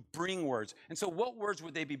words. You bring words. And so what words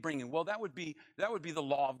would they be bringing? Well, that would be the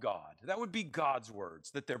law of God. That would be God's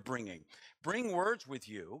words that they're bringing. Bring words with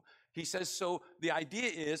you. He says, so the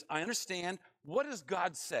idea is, I understand what does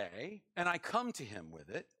God say, and I come to him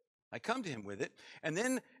with it. And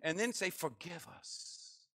then say, forgive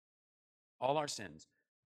us all our sins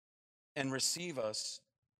and receive us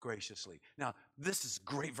graciously. Now, this is a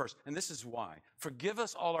great verse, and this is why. Forgive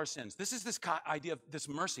us all our sins. This is this idea of this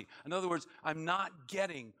mercy. In other words, I'm not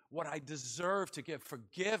getting what I deserve to give.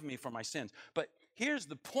 Forgive me for my sins. But here's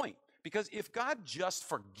the point, because if God just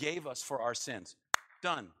forgave us for our sins,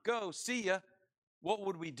 done, go, see ya, what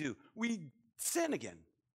would we do? We'd sin again.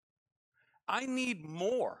 I need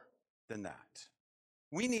more than that.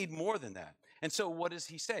 We need more than that. And so what does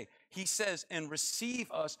he say? He says, and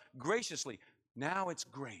receive us graciously. Now it's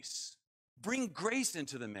grace. Bring grace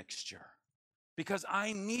into the mixture because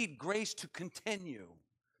I need grace to continue.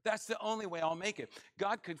 That's the only way I'll make it.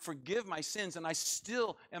 God could forgive my sins and I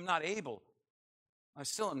still am not able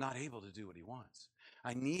to do what he wants.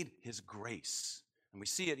 I need his grace. And we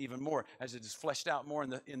see it even more as it is fleshed out more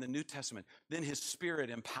in the New Testament. Then his Spirit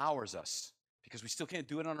empowers us because we still can't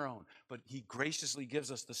do it on our own. But he graciously gives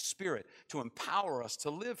us the Spirit to empower us to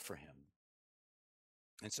live for him.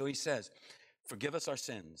 And so he says, forgive us our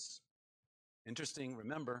sins. Interesting,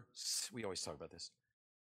 remember, we always talk about this.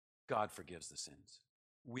 God forgives the sins.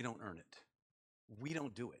 We don't earn it. We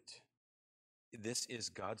don't do it. This is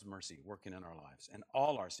God's mercy working in our lives and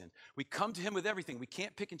all our sins. We come to him with everything. We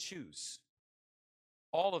can't pick and choose.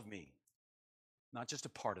 All of me, not just a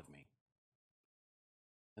part of me.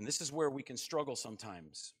 And this is where we can struggle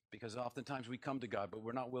sometimes, because oftentimes we come to God, but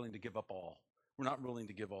we're not willing to give up all. We're not willing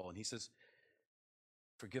to give all. And he says,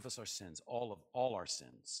 forgive us our sins, all our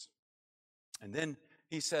sins. And then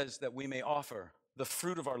he says that we may offer the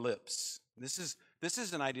fruit of our lips. This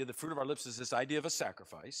is an idea. The fruit of our lips is this idea of a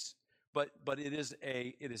sacrifice, but it is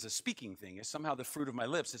a speaking thing. It's somehow the fruit of my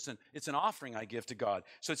lips. It's an offering I give to God.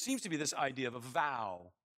 So it seems to be this idea of a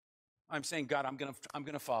vow. I'm saying, God, I'm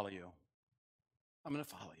gonna follow you. I'm gonna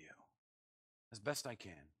follow you as best I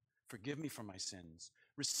can. Forgive me for my sins.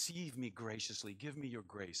 Receive me graciously. Give me your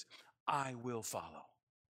grace. I will follow.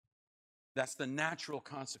 That's the natural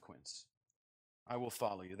consequence. I will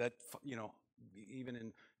follow you. That,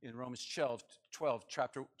 even in Romans 12,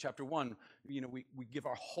 chapter 1, we give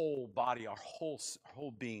our whole body, our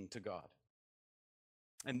whole being to God.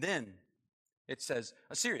 And then it says,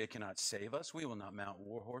 Assyria cannot save us. We will not mount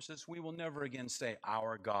war horses. We will never again say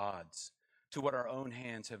our gods to what our own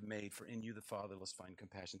hands have made, for in you the fatherless find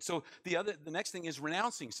compassion. So the next thing is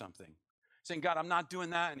renouncing something. Saying, God, I'm not doing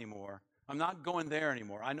that anymore. I'm not going there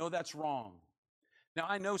anymore. I know that's wrong. Now,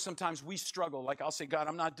 I know sometimes we struggle. Like I'll say, God,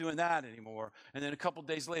 I'm not doing that anymore. And then a couple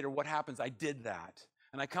days later, what happens? I did that.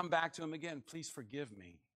 And I come back to him again. Please forgive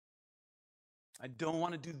me. I don't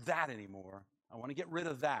want to do that anymore. I want to get rid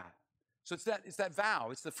of that. So it's that vow.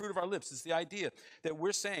 It's the fruit of our lips. It's the idea that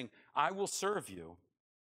we're saying, I will serve you.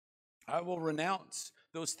 I will renounce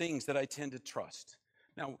those things that I tend to trust.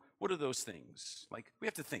 Now, what are those things? Like, we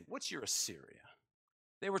have to think, what's your Assyria?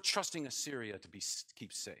 They were trusting Assyria to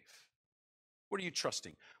keep safe. What are you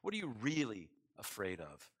trusting? What are you really afraid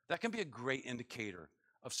of? That can be a great indicator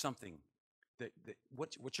of something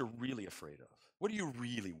what you're really afraid of. What do you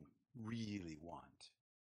really, really want?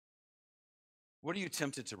 What are you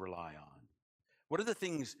tempted to rely on? What are the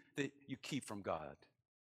things that you keep from God?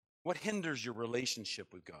 What hinders your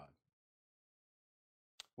relationship with God?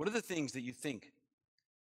 What are the things that you think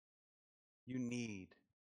you need,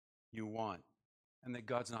 you want, and that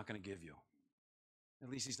God's not going to give you? At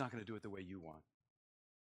least he's not going to do it the way you want.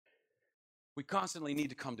 We constantly need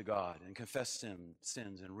to come to God and confess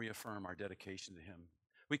sins and reaffirm our dedication to him.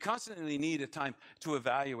 We constantly need a time to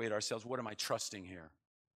evaluate ourselves. What am I trusting here?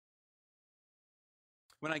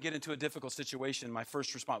 When I get into a difficult situation, my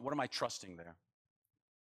first response, what am I trusting there?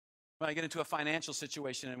 When I get into a financial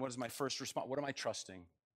situation, and what is my first response? What am I trusting?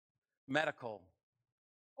 Medical,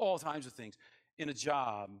 all kinds of things. In a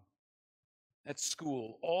job, at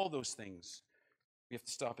school, all those things. We have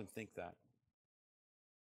to stop and think that.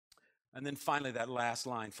 And then finally, that last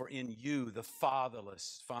line, for in you the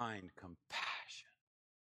fatherless find compassion.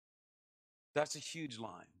 That's a huge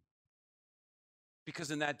line. Because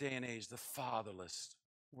in that day and age, the fatherless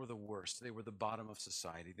were the worst. They were the bottom of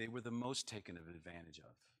society. They were the most taken advantage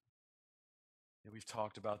of. And we've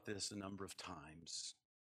talked about this a number of times.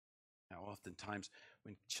 Now, oftentimes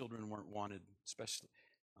when children weren't wanted,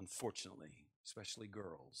 unfortunately, especially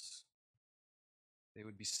girls, they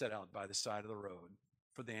would be set out by the side of the road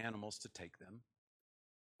for the animals to take them.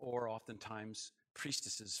 Or oftentimes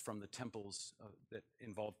priestesses from the temples that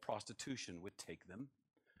involved prostitution would take them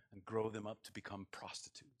and grow them up to become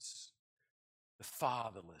prostitutes. The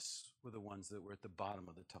fatherless were the ones that were at the bottom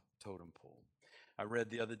of the totem pole. I read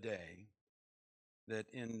the other day that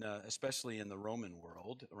especially in the Roman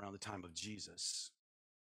world, around the time of Jesus,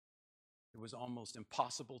 it was almost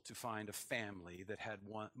impossible to find a family that had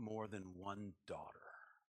more than one daughter.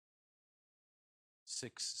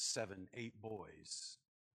 6, 7, 8 boys,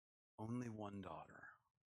 only one daughter.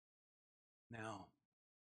 Now,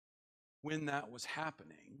 when that was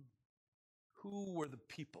happening, who were the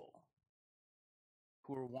people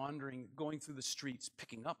who were wandering, going through the streets,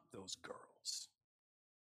 picking up those girls?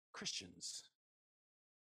 Christians.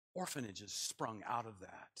 Orphanages sprung out of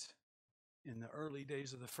that. In the early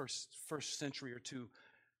days of the first century or two,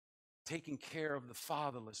 taking care of the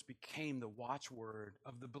fatherless became the watchword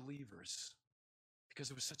of the believers because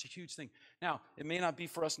it was such a huge thing. Now, it may not be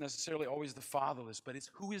for us necessarily always the fatherless, but it's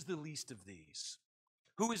who is the least of these?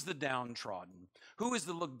 Who is the downtrodden? Who is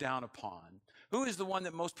the looked down upon? Who is the one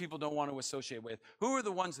that most people don't want to associate with? Who are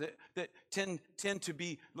the ones that tend to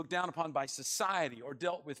be looked down upon by society or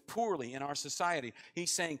dealt with poorly in our society?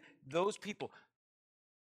 He's saying, those people,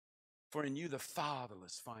 for in you the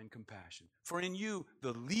fatherless find compassion. For in you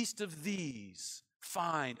the least of these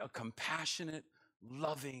find a compassionate,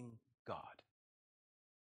 loving God.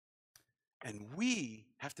 And we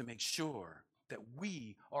have to make sure that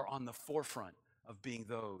we are on the forefront of being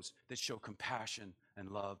those that show compassion and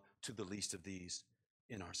love to the least of these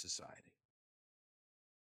in our society.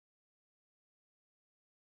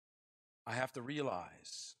 I have to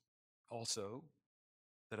realize also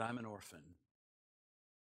that I'm an orphan,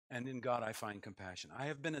 and in God I find compassion. I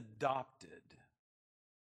have been adopted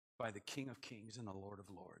by the King of Kings and the Lord of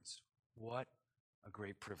Lords. What a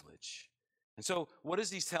great privilege. And so what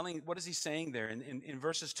is he saying there? In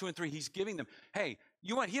verses 2 and 3, he's giving them, hey,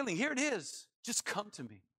 you want healing? Here it is. Just come to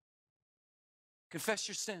me. Confess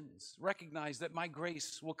your sins. Recognize that my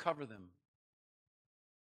grace will cover them.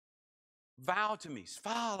 Vow to me.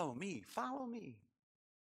 Follow me. Follow me.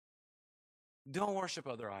 Don't worship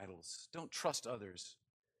other idols. Don't trust others.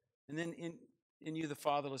 And then in you, the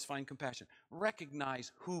fatherless find compassion.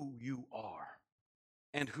 Recognize who you are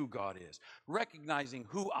and who God is. Recognizing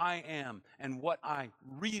who I am and what I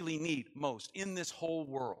really need most in this whole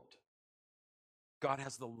world. God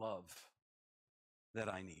has the love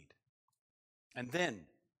that I need. And then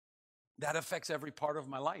that affects every part of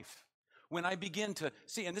my life. When I begin to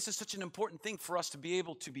see, and this is such an important thing for us to be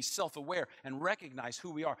able to be self-aware and recognize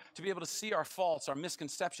who we are, to be able to see our faults, our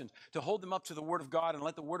misconceptions, to hold them up to the Word of God and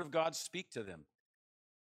let the Word of God speak to them.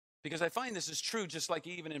 Because I find this is true, just like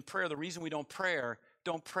even in prayer, the reason we don't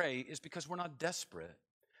pray is because we're not desperate.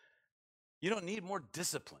 You don't need more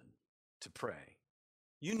discipline to pray.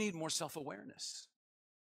 You need more self-awareness.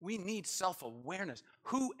 We need self-awareness.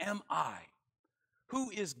 Who am I? Who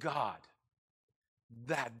is God?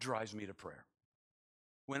 That drives me to prayer.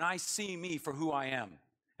 When I see me for who I am,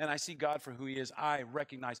 and I see God for who he is, I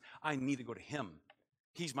recognize I need to go to him.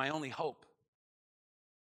 He's my only hope.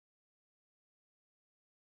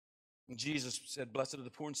 And Jesus said, blessed are the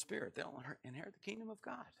poor in spirit. They'll inherit the kingdom of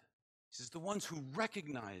God. He says, the ones who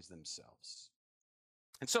recognize themselves.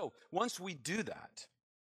 And so, once we do that,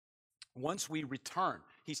 once we return,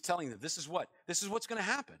 he's telling them, this is what's going to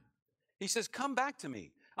happen. He says, come back to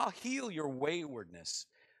me. I'll heal your waywardness.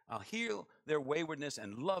 I'll heal their waywardness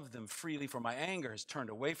and love them freely, for my anger has turned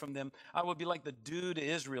away from them. I will be like the dew to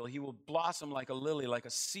Israel. He will blossom like a lily, like a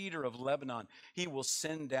cedar of Lebanon. He will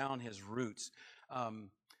send down his roots.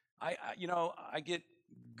 I get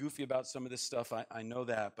goofy about some of this stuff. I know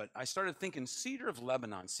that, but I started thinking cedar of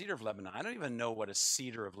Lebanon. I don't even know what a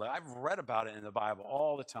cedar of Lebanon. I've read about it in the Bible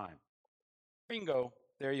all the time. Bingo,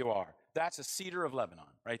 there you are. That's a cedar of Lebanon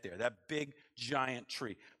right there, that big, giant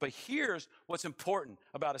tree. But here's what's important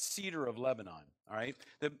about a cedar of Lebanon, all right?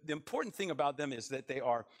 The important thing about them is that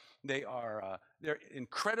they're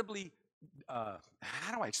incredibly,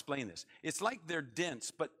 how do I explain this? It's like they're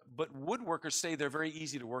dense, but woodworkers say they're very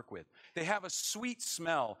easy to work with. They have a sweet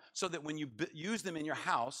smell so that when you use them in your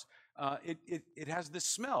house, it has this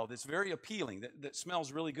smell that's very appealing, that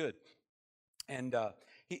smells really good. And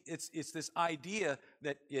it's this idea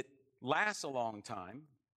that it lasts a long time.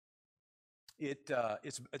 It's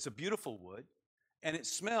a beautiful wood, and it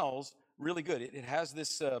smells really good. It has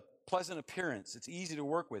this pleasant appearance. It's easy to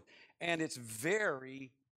work with, and it's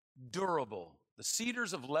very durable. The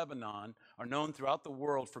cedars of Lebanon are known throughout the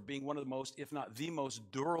world for being one of the most, if not the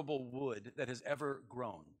most durable wood that has ever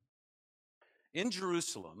grown. In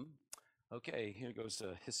Jerusalem, okay, here goes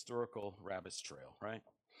a historical rabbit's trail, right?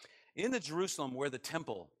 In the Jerusalem where the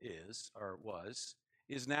temple is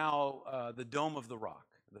now the Dome of the Rock,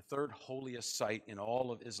 the third holiest site in all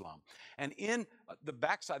of Islam. And in the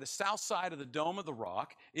backside, the south side of the Dome of the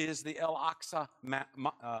Rock is the Al-Aqsa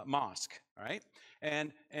Mosque, right?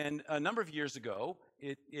 And a number of years ago,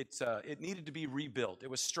 it needed to be rebuilt. It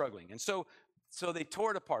was struggling. And so they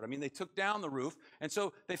tore it apart. I mean, they took down the roof. And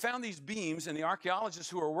so they found these beams, and the archaeologists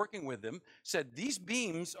who are working with them said these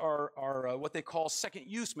beams are what they call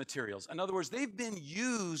second-use materials. In other words, they've been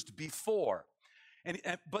used before.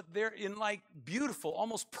 But they're in like beautiful,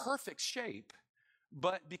 almost perfect shape.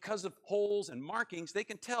 But because of holes and markings, they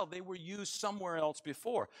can tell they were used somewhere else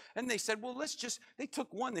before. And they said, well, they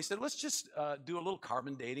took one. They said, let's just do a little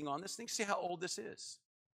carbon dating on this thing, see how old this is.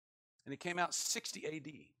 And it came out 60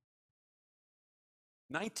 AD.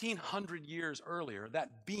 1900 years earlier,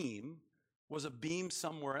 that beam was a beam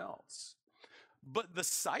somewhere else. But the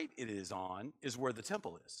site it is on is where the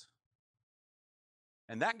temple is.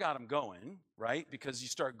 And that got them going, right? Because you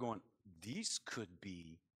start going, these could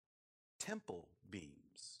be temple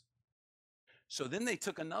beams. So then they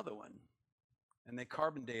took another one and they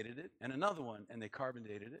carbon dated it, and another one and they carbon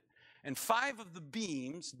dated it. And 5 of the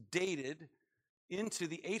beams dated into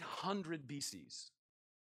the 800 BCs.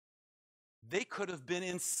 They could have been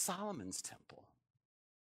in Solomon's temple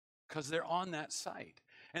because they're on that site.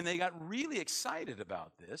 And they got really excited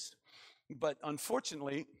about this, but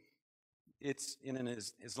unfortunately, it's in an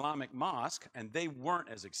Islamic mosque, and they weren't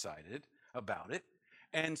as excited about it.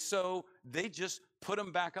 And so they just put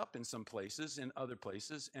them back up in some places, in other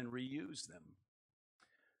places, and reused them.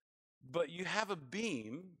 But you have a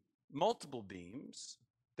beam, multiple beams,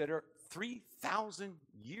 that are 3,000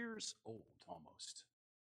 years old almost.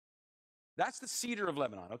 That's the cedar of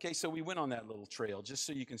Lebanon. Okay, so we went on that little trail just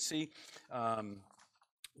so you can see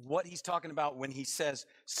what he's talking about when he says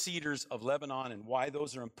cedars of Lebanon and why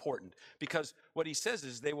those are important. Because what he says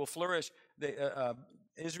is they will flourish.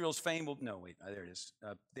 Israel's fame will, no, wait, there it is.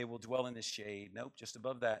 They will dwell in his shade. Nope, just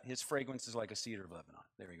above that. His fragrance is like a cedar of Lebanon.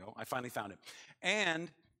 There we go. I finally found it. And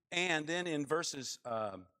then in verse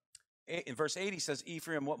 8, he says,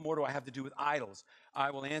 Ephraim, what more do I have to do with idols?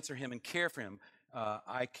 I will answer him and care for him.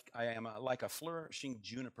 I am like a flourishing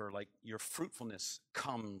juniper, like your fruitfulness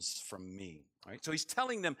comes from me. All right? So he's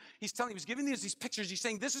giving these pictures. He's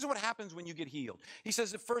saying, this is what happens when you get healed. He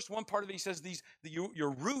says, the first one part of it, he says,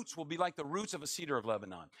 your roots will be like the roots of a cedar of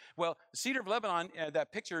Lebanon. Well, the cedar of Lebanon,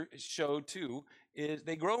 that picture showed too, is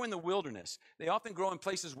they grow in the wilderness. They often grow in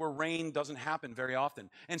places where rain doesn't happen very often.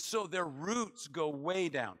 And so their roots go way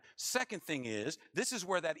down. Second thing is, this is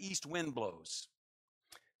where that east wind blows.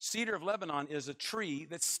 Cedar of Lebanon is a tree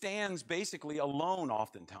that stands basically alone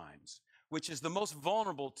oftentimes, which is the most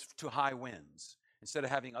vulnerable to high winds, instead of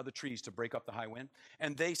having other trees to break up the high wind.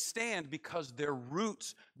 And they stand because their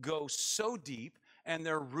roots go so deep and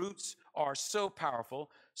their roots are so powerful.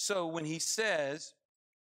 So when he says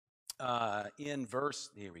in verse,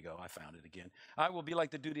 here we go, I found it again. I will be like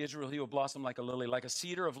the dew to Israel. He will blossom like a lily. Like a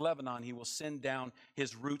cedar of Lebanon, he will send down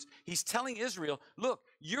his roots. He's telling Israel, look,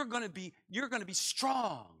 you're going to be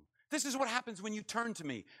strong. This is what happens when you turn to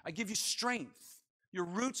me. I give you strength. Your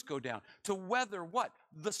roots go down to weather what?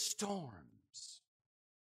 The storms.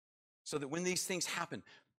 So that when these things happen,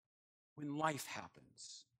 when life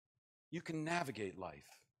happens, you can navigate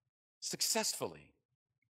life successfully.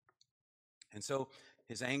 And so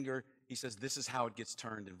his anger, he says, this is how it gets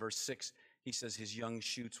turned. In verse 6, he says, his young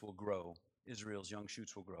shoots will grow. Israel's young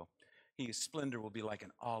shoots will grow. His splendor will be like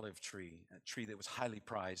an olive tree, a tree that was highly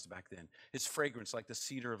prized back then. His fragrance, like the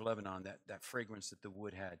cedar of Lebanon, that fragrance that the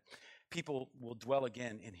wood had. People will dwell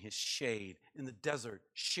again in his shade. In the desert,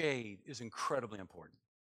 shade is incredibly important.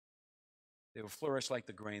 They will flourish like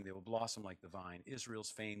the grain. They will blossom like the vine. Israel's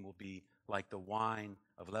fame will be like the wine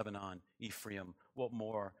of Lebanon. Ephraim, what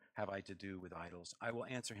more have I to do with idols? I will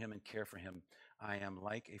answer him and care for him. I am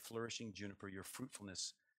like a flourishing juniper. Your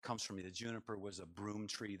fruitfulness comes from me. The juniper was a broom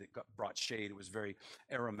tree that brought shade. It was very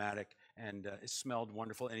aromatic and it smelled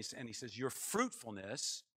wonderful. And he says, your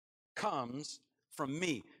fruitfulness comes from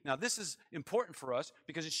me. Now, this is important for us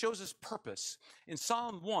because it shows us purpose. In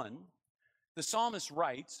Psalm 1, the psalmist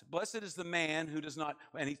writes, blessed is the man who does not,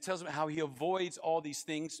 and he tells about how he avoids all these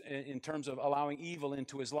things in terms of allowing evil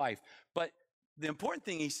into his life. But the important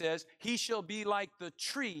thing he says, he shall be like the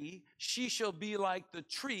tree, she shall be like the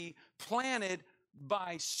tree planted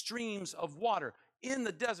by streams of water. In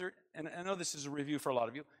the desert, and I know this is a review for a lot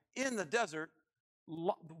of you, in the desert,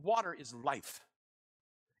 water is life.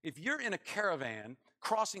 If you're in a caravan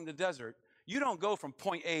crossing the desert, you don't go from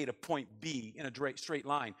point A to point B in a straight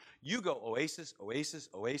line. You go oasis, oasis,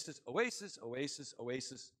 oasis, oasis, oasis,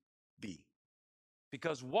 oasis, B.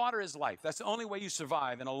 Because water is life. That's the only way you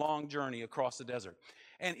survive in a long journey across the desert.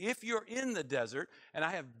 And if you're in the desert, and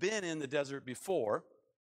I have been in the desert before,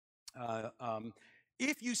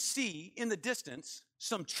 if you see in the distance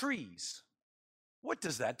some trees, what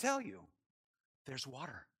does that tell you? There's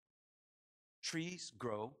water. Trees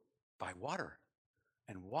grow by water,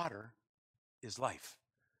 and water is life.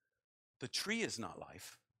 The tree is not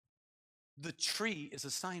life. The tree is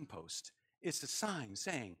a signpost. It's a sign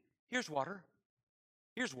saying, here's water.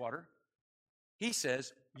 Here's water. He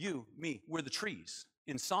says, you, me, we're the trees.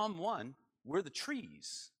 In Psalm 1, we're the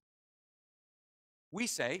trees. We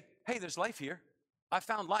say, hey, there's life here. I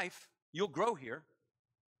found life. You'll grow here.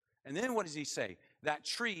 And then what does he say? That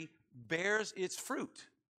tree bears its fruit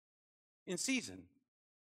in season.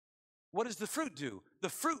 What does the fruit do? The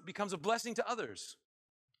fruit becomes a blessing to others,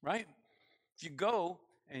 right? If you go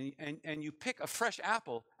and you pick a fresh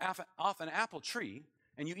apple off an apple tree,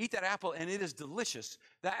 and you eat that apple and it is delicious,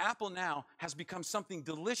 that apple now has become something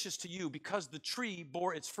delicious to you because the tree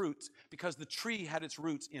bore its fruits, because the tree had its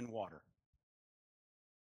roots in water.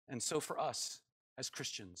 And so for us as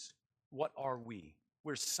Christians, what are we?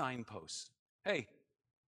 We're signposts. Hey,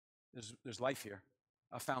 there's life here.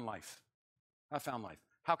 I found life. I found life.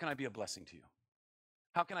 How can I be a blessing to you?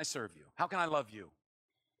 How can I serve you? How can I love you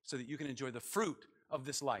so that you can enjoy the fruit of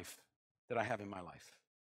this life that I have in my life?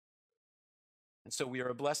 And so we are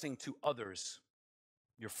a blessing to others.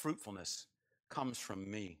 Your fruitfulness comes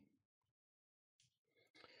from me.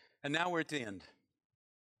 And now we're at the end.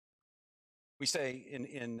 We say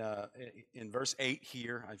in verse 8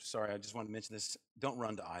 here, I'm sorry, I just want to mention this, don't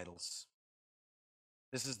run to idols.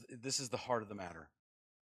 This is the heart of the matter.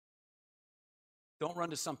 Don't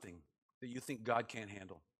run to something that you think God can't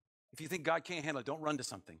handle. If you think God can't handle it, don't run to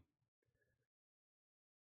something.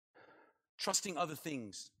 Trusting other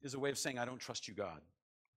things is a way of saying, I don't trust you, God.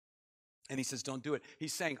 And he says, don't do it.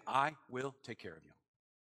 He's saying, I will take care of you.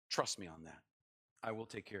 Trust me on that. I will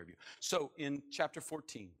take care of you. So in chapter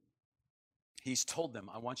 14, he's told them,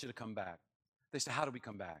 I want you to come back. They say, how do we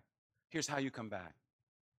come back? Here's how you come back.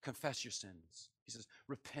 Confess your sins. He says,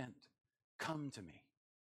 repent. Come to me.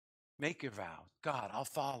 Make your vow. God, I'll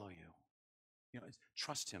follow you.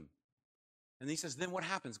 Trust him. And he says, then what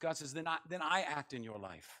happens? God says, then I act in your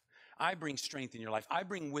life. I bring strength in your life. I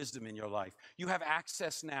bring wisdom in your life. You have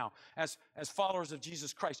access now. As followers of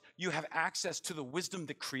Jesus Christ, you have access to the wisdom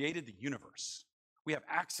that created the universe. We have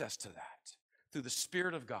access to that through the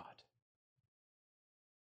Spirit of God.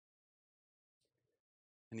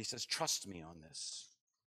 And he says, trust me on this.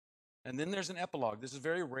 And then there's an epilogue. This is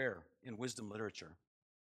very rare in wisdom literature.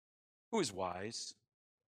 Who is wise?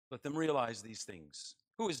 Let them realize these things.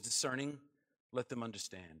 Who is discerning? Let them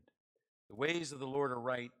understand. The ways of the Lord are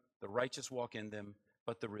right. The righteous walk in them,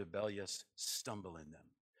 but the rebellious stumble in them.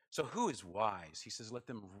 So who is wise? He says, let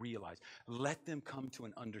them realize. Let them come to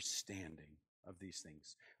an understanding of these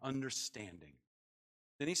things. Understanding.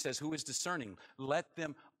 Then he says, who is discerning? Let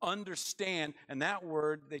them understand. And that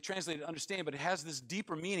word, they translated understand, but it has this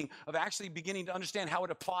deeper meaning of actually beginning to understand how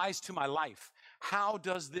it applies to my life. How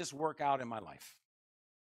does this work out in my life?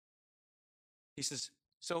 He says,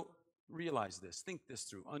 so realize this, think this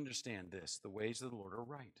through, understand this. The ways of the Lord are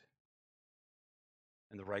right,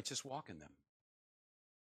 and the righteous walk in them.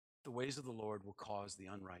 The ways of the Lord will cause the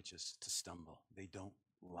unrighteous to stumble. They don't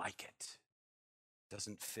like it. It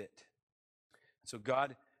doesn't fit. So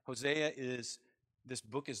Hosea this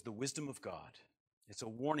book is the wisdom of God. It's a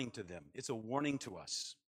warning to them. It's a warning to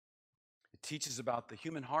us. It teaches about the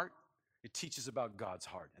human heart. It teaches about God's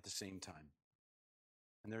heart at the same time.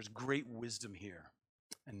 And there's great wisdom here.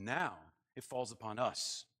 And now it falls upon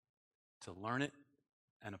us to learn it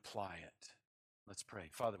and apply it. Let's pray.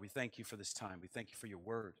 Father, we thank you for this time. We thank you for your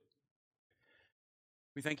word.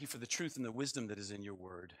 We thank you for the truth and the wisdom that is in your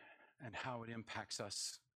word and how it impacts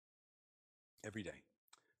us every day.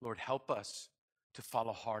 Lord, help us to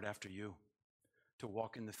follow hard after you, to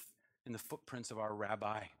walk in the footprints of our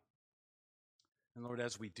rabbi. And Lord,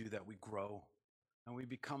 as we do that, we grow and we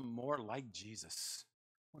become more like Jesus.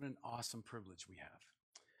 What an awesome privilege we have.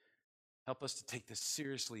 Help us to take this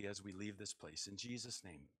seriously as we leave this place. In Jesus'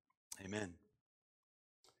 name, amen.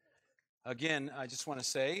 Again, I just want to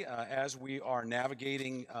say, as we are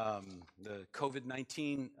navigating the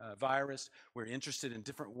COVID-19 virus, we're interested in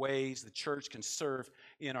different ways the church can serve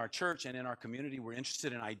in our church and in our community. We're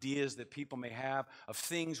interested in ideas that people may have of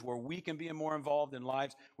things where we can be more involved in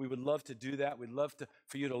lives. We would love to do that. We'd love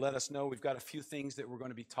for you to let us know. We've got a few things that we're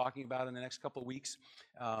going to be talking about in the next couple of weeks,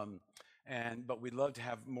 but we'd love to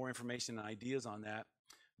have more information and ideas on that.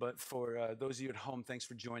 But for those of you at home, thanks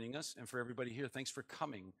for joining us. And for everybody here, thanks for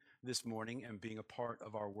coming this morning and being a part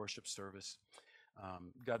of our worship service.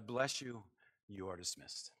 God bless you. You are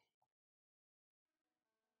dismissed.